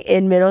point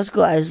in middle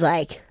school, I was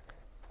like,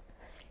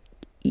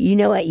 you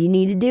know what you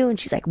need to do? And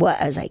she's like, what?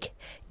 I was like,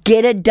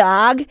 get a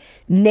dog,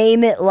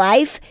 name it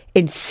Life,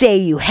 and say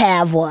you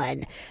have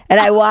one. And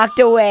I walked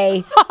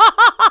away.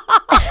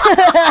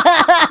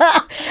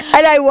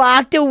 And I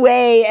walked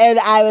away, and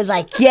I was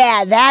like,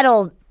 yeah,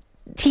 that'll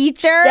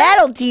teach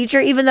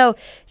her, even though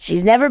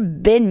she's never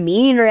been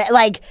mean or,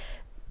 like,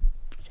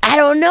 I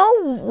don't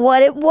know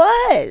what it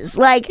was.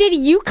 Like, did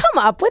you come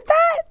up with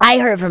that? I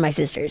heard it from my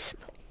sisters.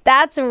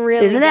 That's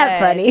really Isn't that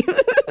funny?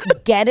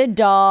 Get a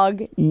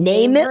dog,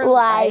 name it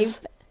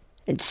Life,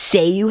 and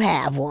say you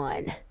have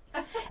one.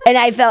 And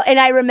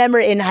I remember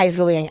in high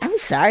school being, I'm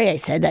sorry I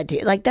said that to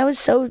you. Like, that was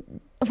so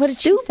What did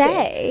stupid. she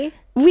say?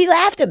 We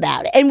laughed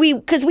about it. And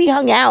because we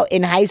hung out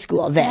in high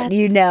school then, That's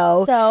you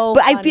know. so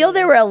but funny. I feel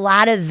there were a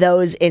lot of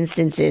those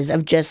instances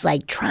of just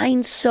like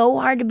trying so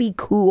hard to be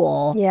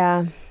cool.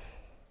 Yeah.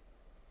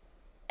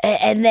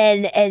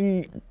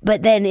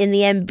 But then in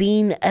the end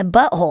being a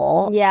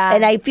butthole. Yeah.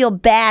 And I feel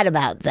bad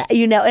about that,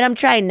 you know. And I'm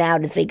trying now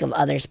to think of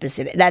other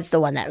specific. That's the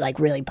one that like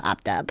really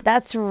popped up.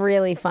 That's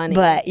really funny.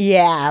 But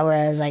yeah, where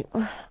I was like,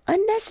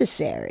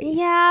 unnecessary.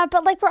 Yeah,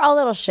 but like we're all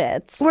little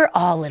shits. We're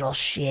all little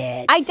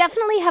shit. I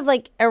definitely have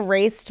like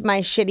erased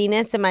my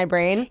shittiness in my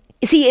brain.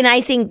 See, and I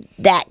think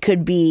that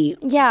could be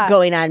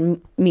going on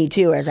me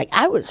too, where it's like,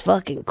 I was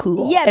fucking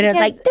cool. Yeah, and it's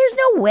like, there's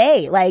no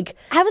way. Like,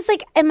 I was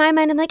like, in my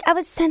mind, I'm like, I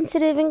was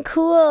sensitive and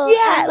cool.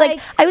 yeah, and like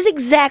I was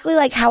exactly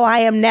like how I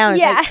am now. It's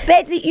Yeah. like,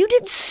 Betsy, you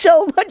did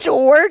so much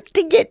work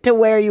to get to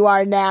where you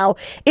are now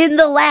in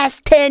the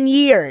last 10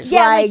 years.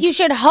 yeah, like you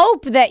should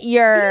hope that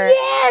you're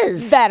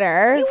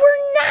better. You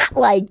were not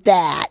like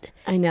that.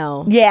 I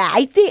know. Yeah,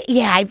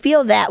 I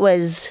feel that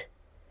was...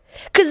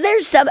 Because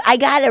I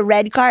got a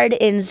red card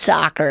in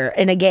soccer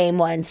in a game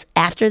once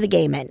after the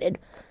game ended.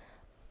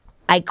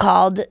 I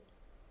called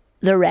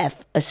the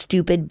ref a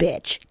stupid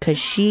bitch because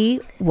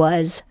she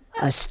was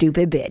a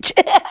stupid bitch.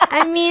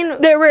 I mean,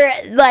 there were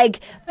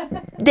like,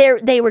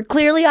 they were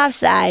clearly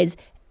offsides,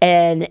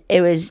 and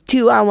it was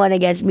 2-on-1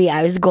 against me.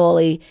 I was the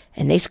goalie,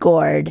 and they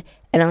scored.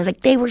 And I was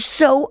like, they were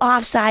so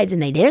offsides,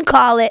 and they didn't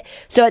call it.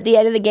 So at the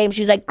end of the game,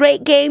 she was like,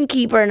 great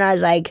gamekeeper. And I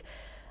was like,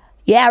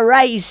 yeah,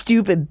 right, you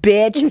stupid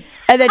bitch.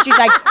 And then she's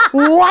like,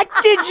 what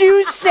did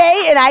you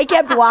say? And I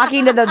kept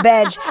walking to the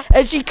bench,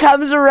 and she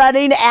comes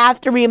running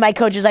after me, and my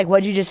coach is like,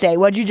 what'd you just say?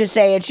 What'd you just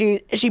say? And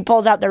she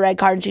pulls out the red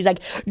card, and she's like,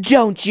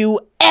 don't you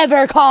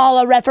ever call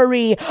a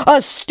referee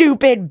a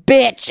stupid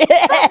bitch.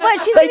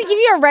 what, she's like, going to give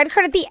you a red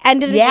card at the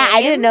end of the game? Yeah,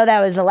 I didn't know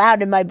that was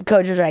allowed, and my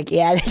coach was like,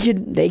 yeah,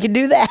 they can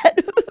do that.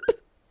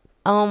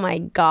 Oh my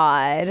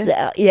God.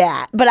 So,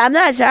 yeah, but I'm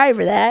not sorry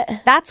for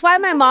that. That's why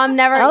my mom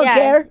never. I don't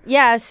care.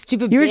 Yeah,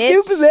 stupid You're bitch.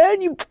 You're stupid,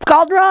 man. You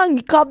called wrong.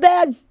 You called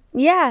bad.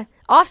 Yeah.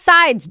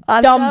 Offsides,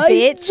 dumb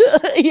bitch.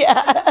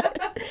 Yeah.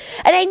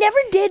 And I never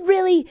did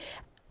really.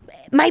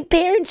 My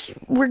parents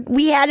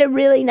we had a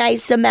really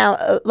nice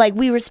amount of, like,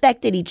 we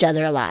respected each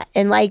other a lot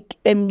and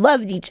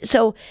loved each.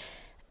 So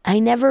I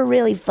never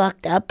really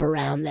fucked up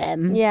around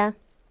them. Yeah.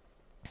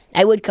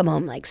 I would come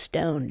home like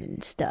stoned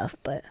and stuff,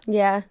 but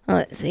yeah, I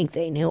don't think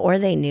they knew, or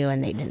they knew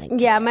and they didn't care.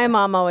 Yeah, my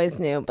mom always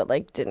knew, but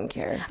like didn't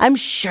care. I'm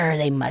sure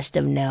they must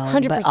have known,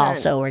 100%. but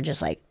also we're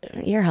just like,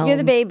 you're home. You're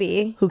the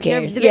baby. Who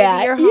cares? You're the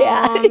baby. You're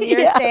home.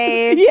 You're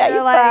safe. Yeah,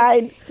 you're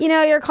fine. You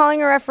know, you're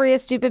calling a referee a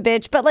stupid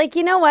bitch, but like,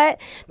 you know what?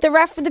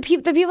 The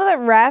people that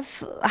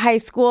ref high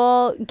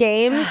school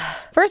games.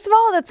 First of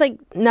all, that's like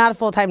not a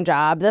full-time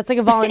job. That's like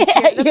a volunteer.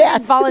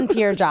 That's a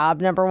volunteer job.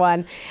 Number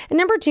one, and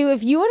number two,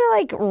 if you want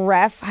to like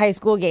ref high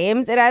school games,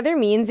 it either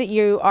means that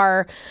you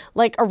are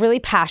like a really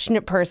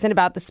passionate person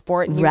about the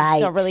sport and you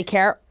still really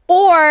care,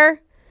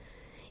 or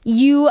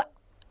you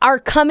are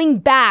coming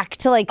back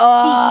to like seek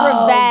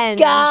revenge.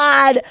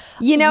 God,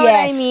 you know what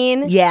I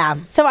mean?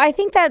 Yeah. So I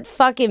think that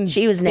fucking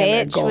she was never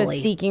bitch a goalie.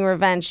 was seeking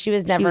revenge. She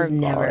was never a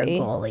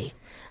goalie.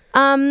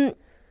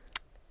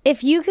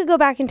 If you could go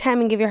back in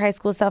time and give your high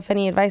school self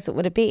any advice, what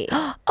would it be?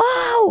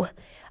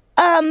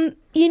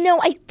 You know,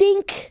 I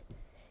think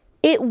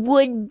it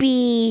would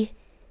be,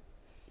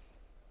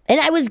 and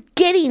I was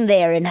getting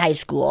there in high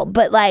school,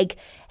 but like,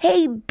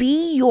 hey,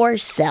 be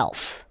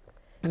yourself.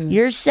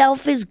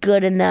 Yourself is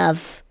good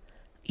enough.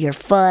 You're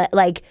fun.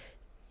 Like,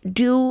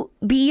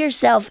 be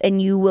yourself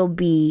and you will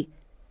be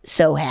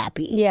so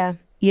happy. Yeah.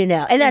 You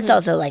know, and that's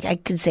also like, I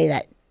could say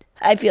that.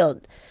 I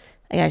feel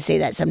I gotta say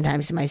that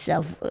sometimes to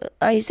myself.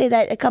 I say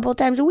that a couple of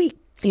times a week.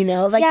 You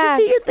know, like, just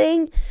do your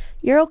thing.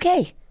 You're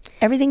okay.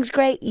 Everything's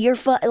great. You're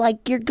fun.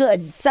 Like, you're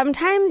good.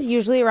 Sometimes,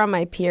 usually around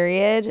my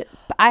period,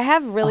 I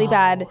have really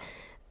bad.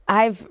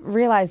 I've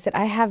realized that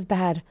I have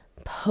bad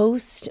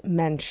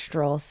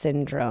post-menstrual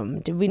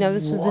syndrome. Did we know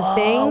this was the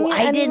thing?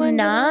 I did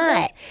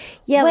not.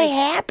 Yeah, what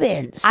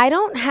happens? I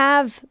don't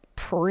have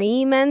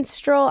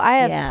premenstrual. I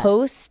have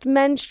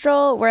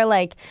post-menstrual, where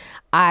like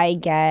I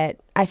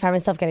find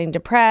myself getting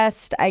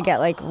depressed. I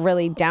get like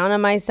really down on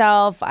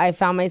myself. I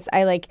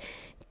like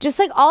just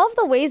like all of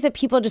the ways that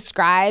people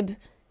describe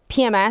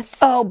PMS.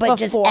 Oh, but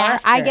before, just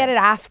after. I get it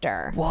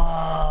after.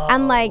 Whoa.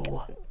 And like,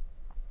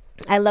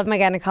 I love my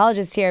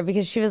gynecologist here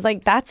because she was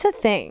like, that's a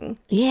thing.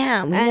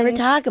 Yeah, we never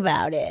talk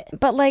about it.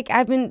 But like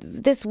I've been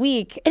this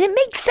week. And it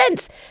makes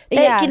sense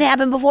that it can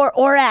happen before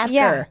or after.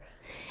 Yeah.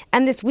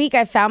 And this week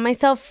I found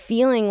myself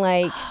feeling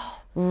like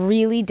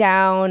really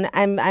down.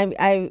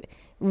 I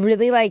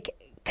really like,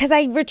 because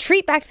I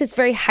retreat back to this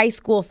very high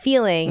school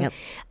feeling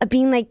of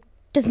being like,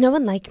 does no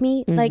one like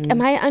me? Like,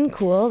 am I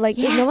uncool? Like,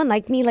 does no one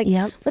like me? Like,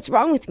 what's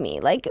wrong with me?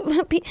 Like,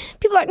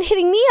 people aren't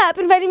hitting me up,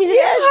 inviting me to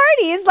their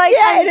parties. Like,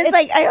 and it's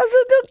like, I also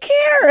don't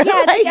care.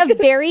 Yeah, it's like a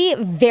very,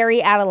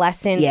 very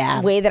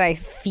adolescent way that I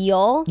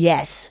feel.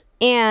 Yes.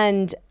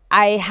 And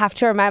I have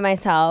to remind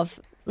myself,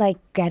 like,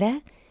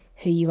 Greta,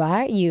 who you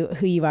are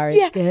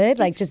is good.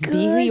 Like, just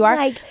be who you are.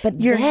 Like,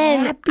 but you're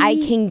then happy. I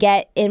can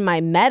get in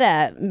my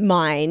meta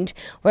mind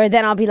where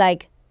then I'll be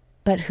like,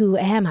 but who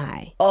am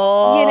I?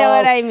 Oh, you know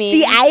what I mean?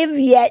 See, I have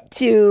yet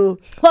to.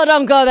 Well,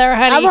 don't go there,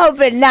 honey. I'm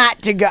hoping not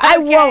to go. I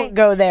won't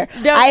go there.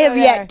 I have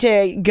yet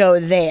to go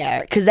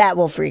there because that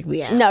will freak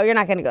me out. No, you're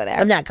not going to go there.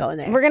 I'm not going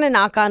there. We're going to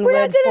knock on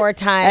wood 4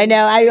 times. I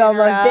know. I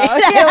almost did.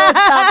 I almost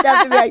popped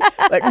up to be like,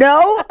 but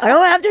no, I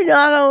don't have to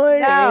knock on wood.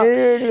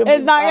 No,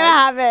 it's not going to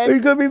happen.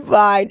 It's going to be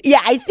fine.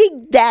 Yeah, I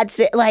think that's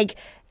it. Like,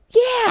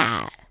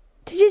 yeah,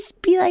 to just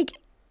be like.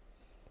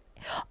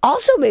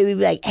 Also, maybe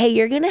be like, hey,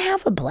 you're going to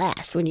have a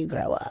blast when you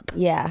grow up.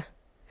 Yeah.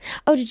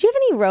 Oh, did you have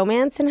any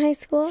romance in high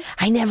school?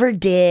 I never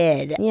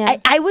did. Yeah.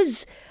 I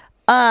was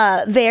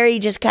very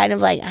just kind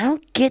of like, I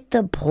don't get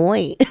the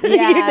point.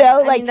 Yeah, you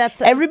know, I like mean,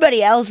 that's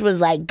everybody else was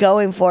like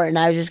going for it. And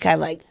I was just kind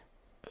of like,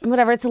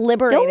 whatever, it's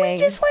liberating. don't we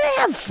just want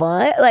to have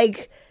fun?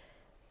 Like,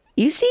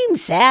 you seem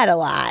sad a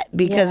lot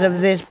because of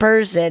this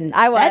person.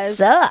 I was.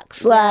 That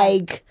sucks.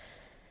 Like,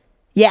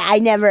 yeah, I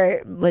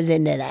never was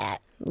into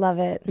that. Love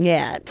it.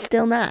 Yeah,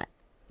 still not.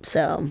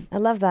 So I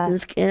love that.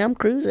 And I'm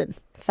cruising.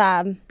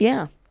 Fab.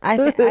 Yeah. I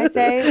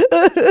say.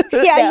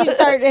 Yeah, you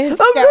start hysterically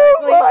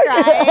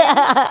crying.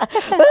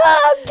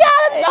 Oh,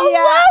 God, I'm so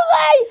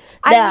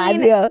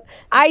lonely.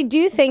 I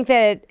do think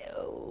that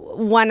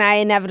when I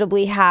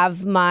inevitably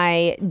have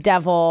my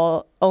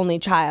devil only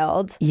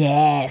child,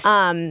 yes,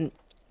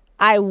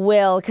 I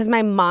will, because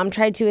my mom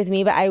tried to with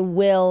me, but I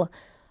will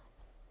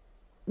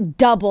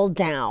double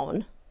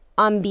down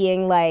on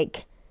being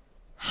like,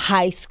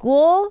 high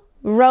school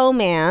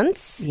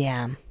romance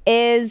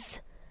is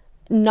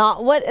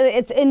not what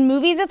it's in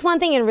movies. It's one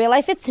thing. In real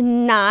life, it's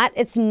not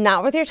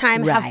worth your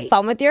time. Right. Have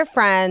fun with your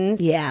friends.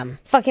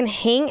 Fucking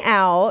hang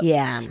out.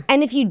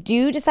 And if you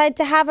do decide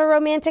to have a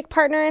romantic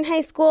partner in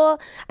high school,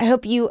 I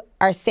hope you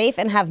are safe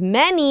and have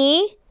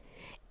many.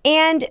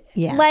 And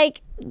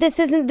like, this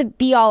isn't the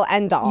be all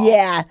end all.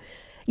 Yeah.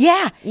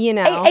 You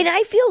know, and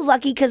I feel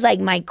lucky because like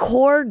my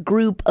core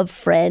group of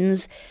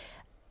friends,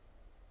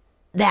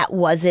 that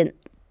wasn't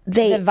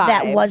the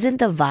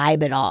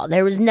vibe at all.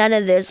 There was none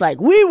of this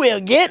like, we will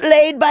get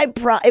laid by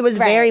prom. It was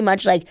very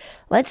much like,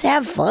 let's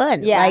have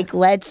fun. Like,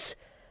 let's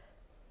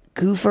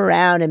goof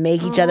around and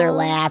make each other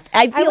laugh.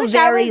 I feel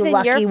very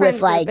lucky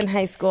with like in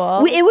high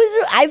school.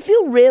 I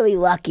feel really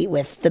lucky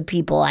with the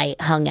people I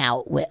hung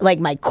out with, like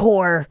my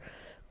core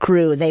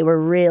crew. They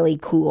were really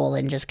cool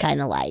and just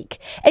kind of like,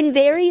 and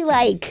very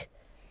like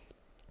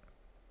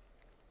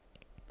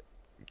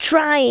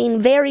trying,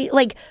 very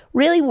like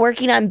really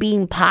working on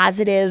being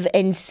positive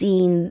and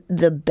seeing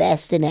the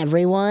best in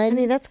everyone. I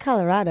mean, that's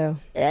Colorado.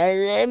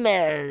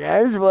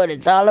 That's what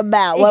it's all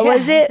about. What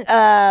was it?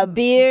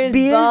 Beers,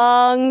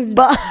 bongs,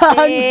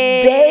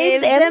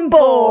 babes, and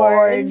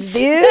boards,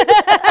 dude.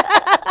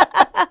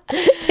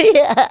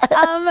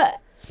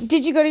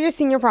 Did you go to your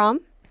senior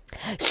prom?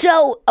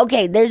 So,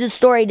 okay, there's a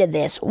story to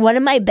this. One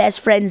of my best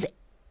friends,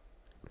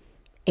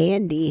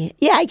 Andy.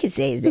 Yeah, I can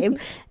say his name.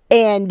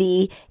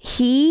 Andy,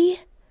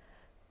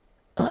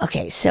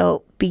 okay,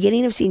 so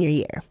beginning of senior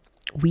year,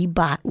 we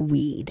bought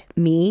weed.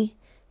 Me,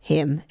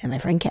 him, and my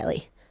friend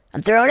Kelly.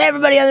 I'm throwing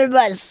everybody under the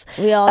bus.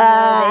 We all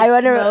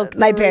know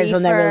my parents will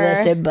never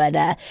listen,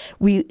 but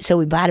we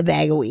bought a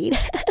bag of weed.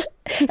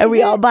 And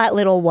we all bought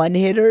little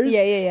one-hitters.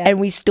 Yeah. And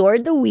we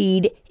stored the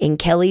weed in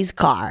Kelly's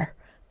car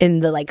in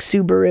the like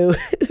Subaru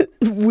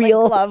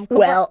wheel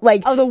well.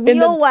 Like the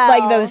wheel well.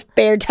 Like those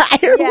spare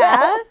tire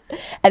well.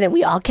 And then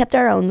we all kept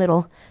our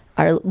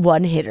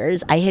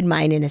one-hitters. I hid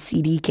mine in a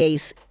CD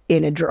case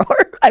in a drawer.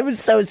 I was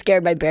so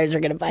scared my parents were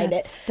going to find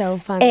it. So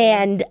funny.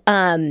 And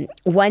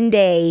one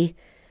day,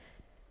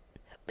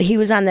 he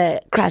was on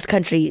the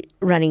cross-country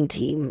running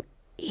team.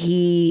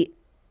 He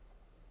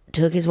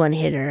took his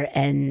one-hitter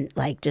and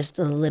like just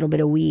a little bit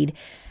of weed.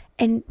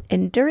 And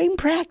during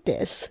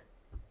practice,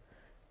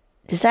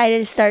 decided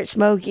to start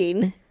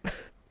smoking.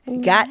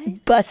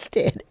 Got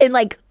busted and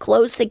like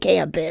close to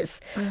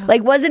campus.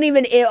 Like wasn't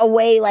even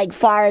away, like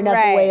far enough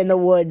away in the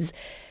woods.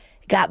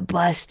 Got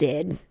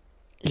busted.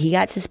 He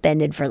got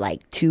suspended for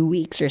like 2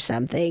 weeks or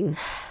something,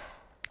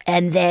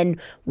 and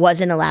then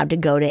wasn't allowed to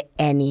go to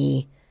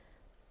any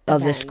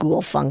of the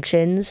school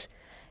functions.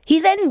 He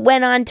then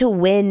went on to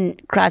win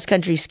cross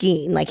country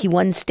skiing. Like he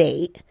won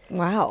state.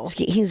 Wow.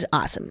 He's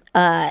awesome.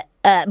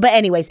 but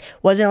anyways,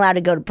 wasn't allowed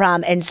to go to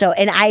prom, and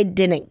I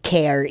didn't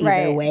care either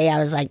Right. way. I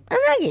was like, I'm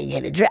not gonna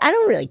get a drink. I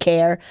don't really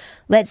care.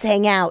 Let's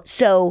hang out.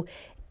 So,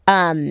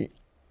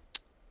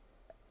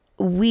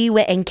 we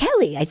went, and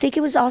Kelly, I think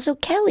it was also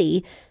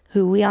Kelly,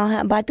 who we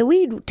all bought the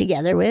weed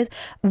together with.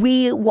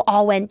 We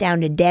all went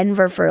down to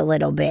Denver for a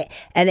little bit,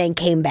 and then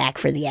came back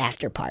for the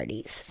after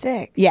parties.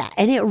 Sick. Yeah,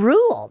 and it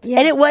ruled. Yeah.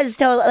 And it was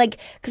totally like,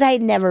 because I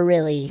had never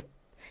really.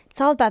 It's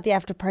all about the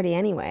after party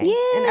anyway.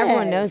 Yes. And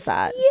everyone knows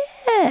that.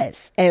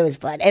 Yes. And it was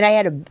fun. And I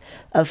had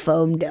a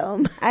foam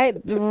dome.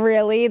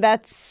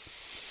 That's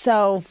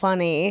so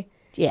funny.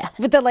 Yeah.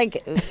 With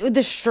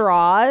the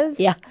straws.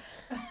 Yeah.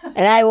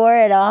 And I wore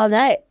it all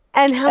night.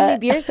 And how many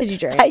beers did you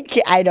drink?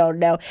 I don't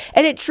know.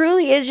 And it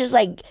truly is just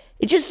like,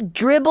 it just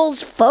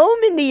dribbles foam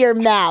into your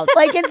mouth.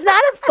 Like, it's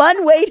not a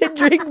fun way to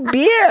drink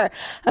beer.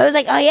 I was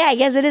like, oh yeah, I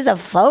guess it is a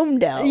foam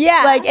dome.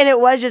 Yeah. Like, and it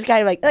was just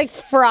kind of like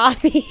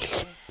frothy.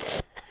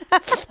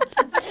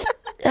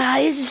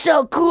 This is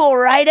so cool,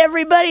 right,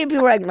 everybody? And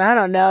people were like, I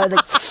don't know. I was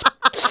like,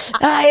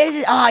 this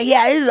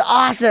is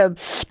awesome.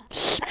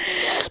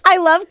 I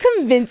love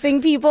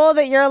convincing people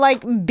that your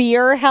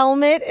beer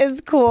helmet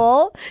is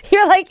cool.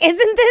 You're like,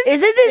 isn't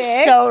this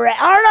sick? So rad?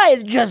 Aren't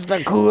I just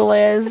the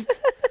coolest?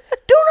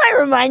 Don't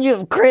I remind you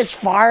of Chris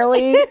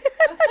Farley?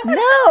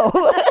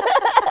 No.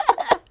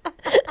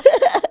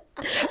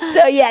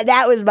 So yeah,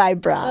 that was my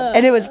prom,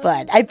 and it was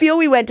fun. I feel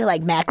we went to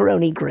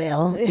Macaroni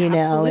Grill,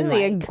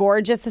 Absolutely, and a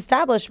gorgeous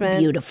establishment.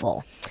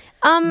 beautiful,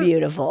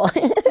 beautiful.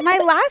 My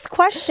last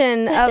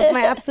question of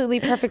my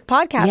absolutely perfect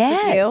podcast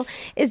with you Yes.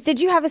 is: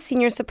 did you have a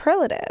senior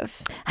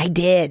superlative? I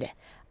did.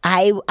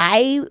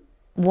 I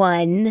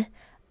won.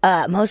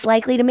 Most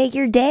likely to make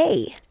your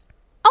day.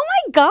 Oh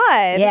my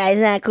god! Yeah,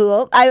 isn't that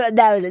cool? That's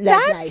That's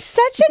nice.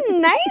 such a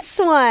nice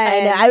one. I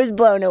know. I was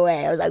blown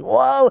away. I was like,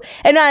 whoa.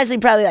 And honestly,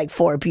 probably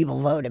 4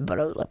 people voted, but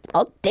I was like,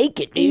 I'll take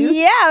it, dude.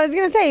 Yeah, I was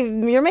gonna say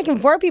you're making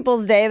 4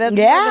 people's day. That's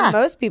more than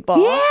most people.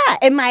 Yeah.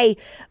 And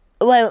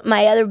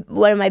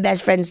one of my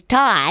best friends,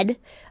 Todd,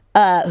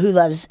 who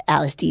loves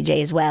Alice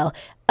DJ as well,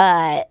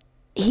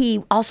 he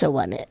also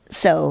won it.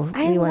 So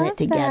we won love it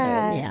together.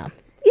 that. Yeah.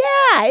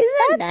 Yeah, isn't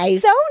that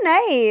nice? So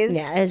nice.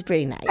 Yeah, it was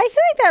pretty nice. I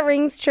feel like that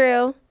rings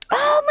true.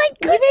 Oh my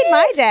goodness. You made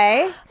my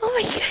day. Oh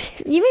my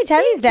goodness. You made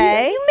Tammy's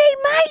day. You made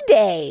my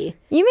day.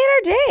 You made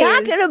our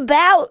days. Talking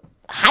about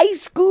high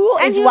school,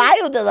 And it's you-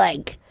 wild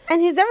to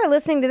And who's ever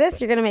listening to this,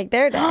 you're gonna make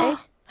their day.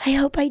 I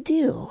hope I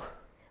do.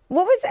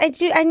 What was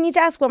I need to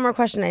ask one more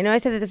question. I know I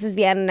said that this is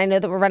the end, and I know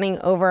that we're running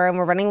over and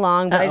we're running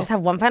long, but I just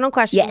have one final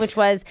question, Yes. which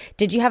was: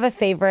 did you have a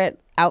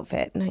favorite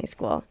outfit in high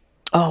school?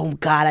 Oh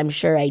God, I'm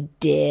sure I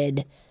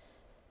did.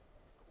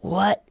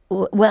 What?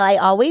 Well, I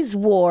always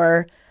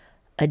wore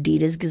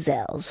Adidas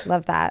Gazelles.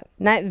 Love that.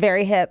 Not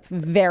very hip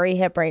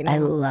right now. I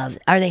love.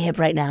 Are they hip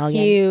right now?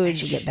 Again? Huge. I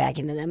should get back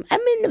into them. I'm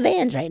in the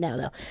Vans right now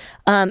though,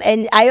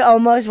 and I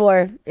almost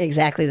wore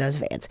exactly those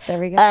Vans. There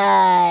we go.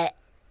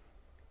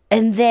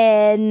 And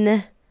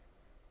then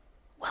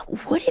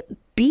what would it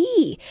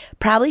be?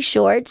 Probably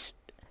shorts,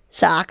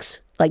 socks,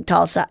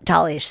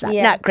 tallish socks.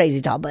 Yeah. Not crazy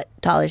tall, but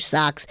tallish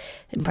socks,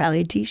 and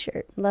probably a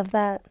t-shirt. Love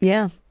that.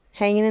 Yeah,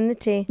 Hanging in the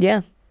tea.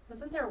 yeah.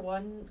 Wasn't there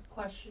one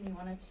question you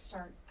wanted to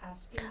start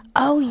asking?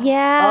 Oh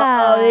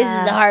yeah. Oh, this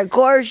is the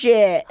hardcore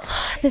shit.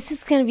 This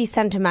is gonna be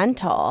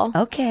sentimental.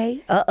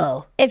 Okay.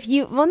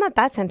 Not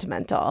that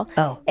sentimental.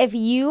 Oh.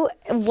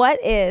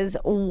 What is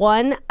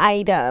one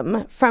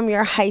item from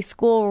your high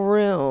school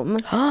room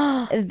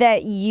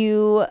that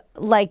you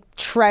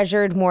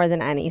treasured more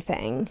than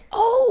anything?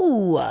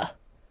 Oh.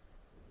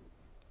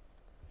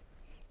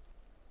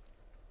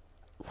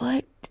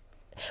 What?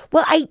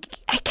 Well, I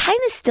kind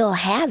of still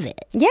have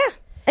it. Yeah.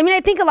 I mean,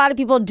 I think a lot of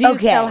people do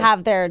still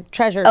have their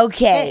treasured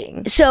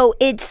thing. So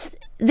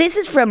this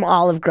is from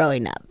all of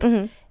growing up.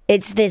 Mm-hmm.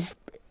 It's this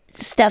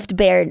stuffed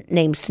bear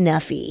named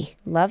Snuffy.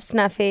 Love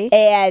Snuffy.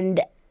 And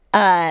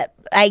now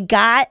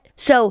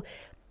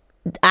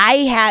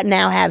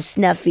have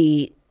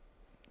Snuffy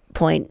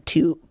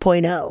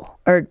 2.0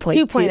 or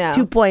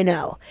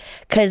 2.0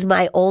 because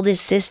my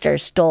oldest sister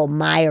stole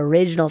my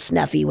original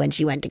Snuffy when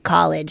she went to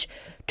college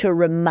to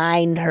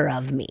remind her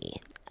of me.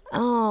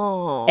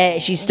 Oh.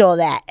 And she stole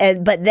that.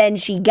 But then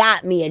she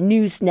got me a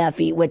new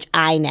Snuffy, which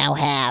I now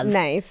have.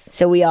 Nice.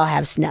 So we all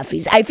have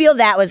Snuffies. I feel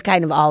that was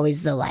kind of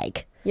always the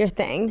your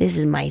thing. this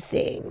is my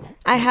thing.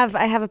 I have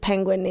a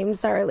penguin named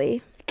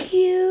Zarly.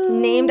 Cute.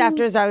 Named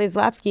after Zarly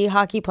Zlapski,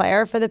 hockey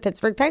player for the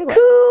Pittsburgh Penguins.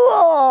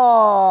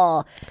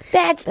 Cool.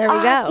 That's There we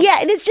go. Yeah,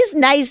 and it's just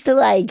nice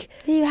to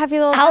You have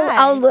your little guy.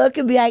 I'll look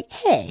and be like,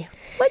 hey,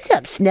 what's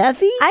up,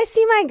 Snuffy? I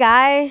see my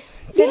guy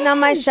sitting on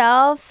my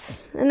shelf,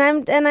 and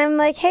I'm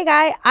like, hey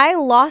guy, I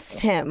lost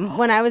him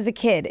when I was a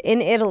kid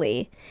in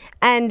Italy,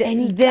 and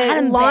he the got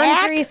him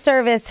laundry back?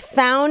 service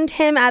found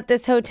him at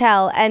this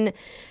hotel, and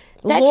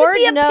That Lord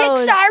should be a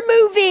knows, Pixar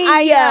movie.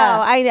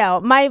 I know.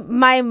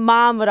 My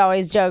mom would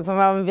always joke. My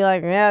mom would be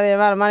like, yeah, the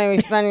amount of money we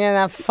spent getting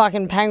that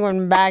fucking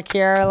penguin back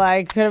here,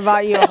 could have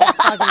bought you a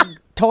fucking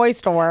toy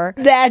store.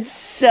 That's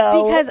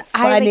so Because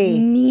funny. I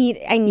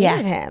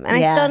needed him, and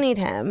I still need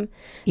him.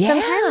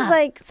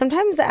 Yeah.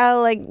 Sometimes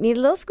I'll need a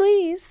little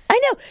squeeze. I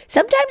know.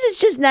 Sometimes it's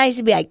just nice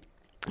to be like,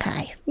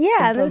 hi.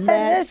 Yeah, then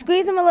just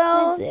squeeze him a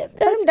little,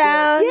 put him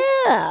down.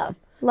 Yeah.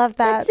 Love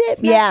that. That's it.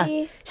 Snuffy.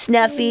 Yeah.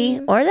 Snuffy.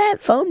 Or that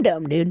foam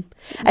dome, dude.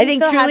 I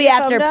think still have truly your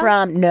after foam dome?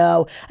 prom,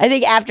 no. I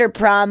think after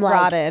prom, like.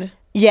 Rotted.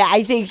 Yeah,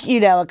 I think,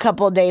 a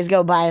couple of days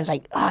go by and it's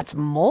like, oh, it's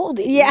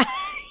moldy. Yeah.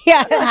 Yeah.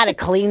 I don't know how to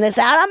clean this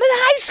out. I'm in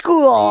high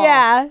school.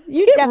 Yeah.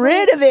 You Get definitely-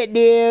 rid of it,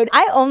 dude.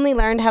 I only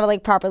learned how to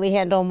properly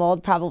handle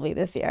mold probably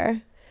this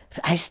year.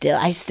 I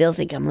still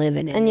think I'm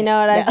living in And you it. know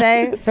what I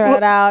say? Throw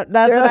it out.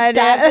 That's Throw what I it,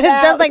 toss did. it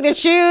out. Just like the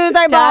shoes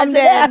I bombed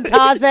it out. in.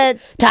 Toss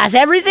it. Toss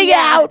everything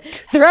out.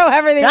 Throw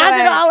everything Toss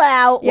away. it all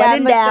out. Yeah,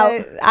 When in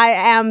doubt. I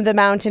am the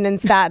mountain in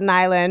Staten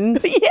Island.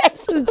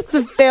 Yes. It's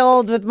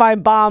filled with my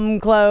bomb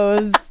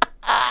clothes.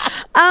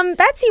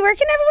 Betsy, where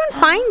can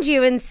everyone find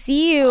you and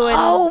see you and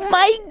Oh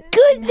my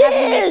goodness. have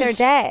you make their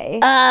day?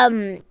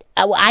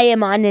 I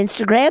am on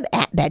Instagram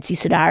at Betsy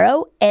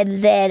Sodaro,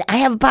 and then I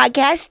have a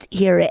podcast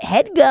here at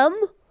HeadGum.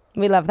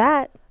 We love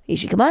that. You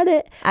should come on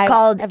it. I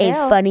Called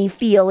will. A Funny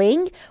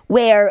Feeling,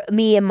 where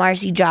me and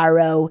Marcy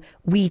Jarro,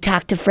 we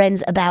talk to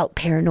friends about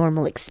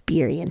paranormal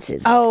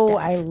experiences. and Oh,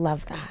 stuff. I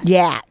love that.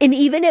 Yeah. And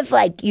even if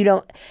you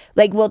don't,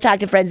 we'll talk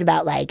to friends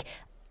about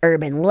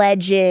urban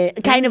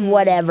legend, kind of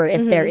whatever,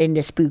 if they're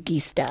into spooky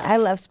stuff. I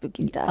love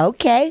spooky stuff.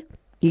 Okay.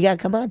 You gotta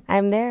come on.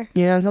 I'm there.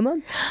 You gotta come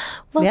on.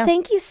 Well, Yeah.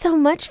 thank you so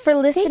much for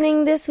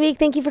listening this week.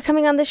 Thank you for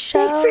coming on the show.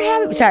 Thanks for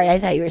having me. Sorry, I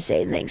thought you were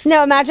saying thanks.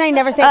 No, imagine I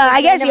never say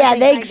I guess, never yeah, say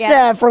thanks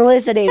again. for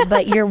listening,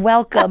 but you're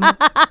welcome.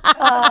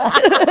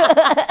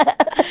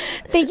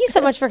 Thank you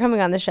so much for coming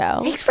on the show.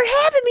 Thanks for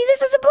having me.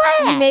 This was a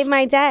blast. You made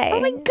my day. Oh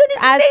my goodness,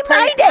 you made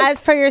my day. As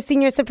per your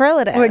senior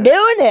superlative. We're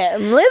doing it.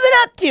 I'm living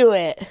up to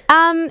it.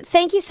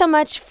 Thank you so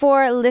much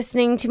for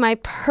listening to my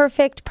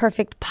perfect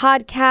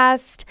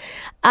podcast.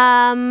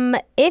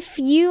 If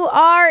you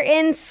are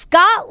in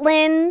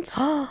Scotland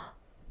Are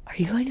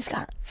you going to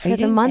Scotland? for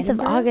the month of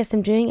August,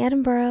 I'm doing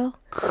Edinburgh.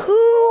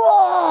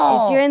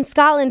 Cool. If you're in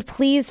Scotland,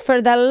 please,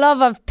 for the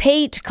love of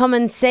Pete, come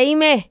and see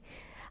me.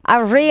 I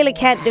really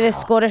can't do a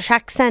Scottish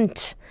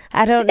accent.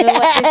 I don't know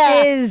what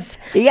this is.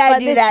 You gotta but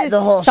do this that is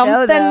the whole show,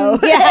 something. though.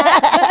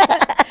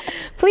 Yeah.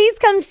 Please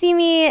come see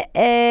me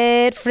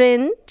at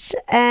Fringe.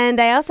 And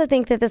I also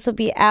think that this will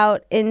be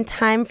out in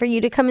time for you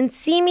to come and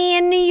see me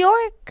in New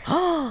York.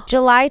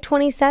 July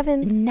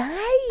 27th Nice.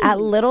 at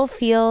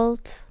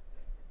Littlefield.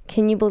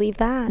 Can you believe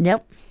that?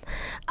 Nope.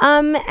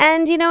 And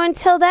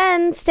until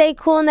then, stay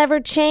cool, never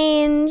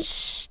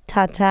change.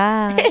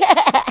 Ta-ta.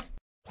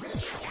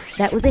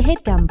 That was a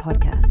HeadGum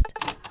podcast.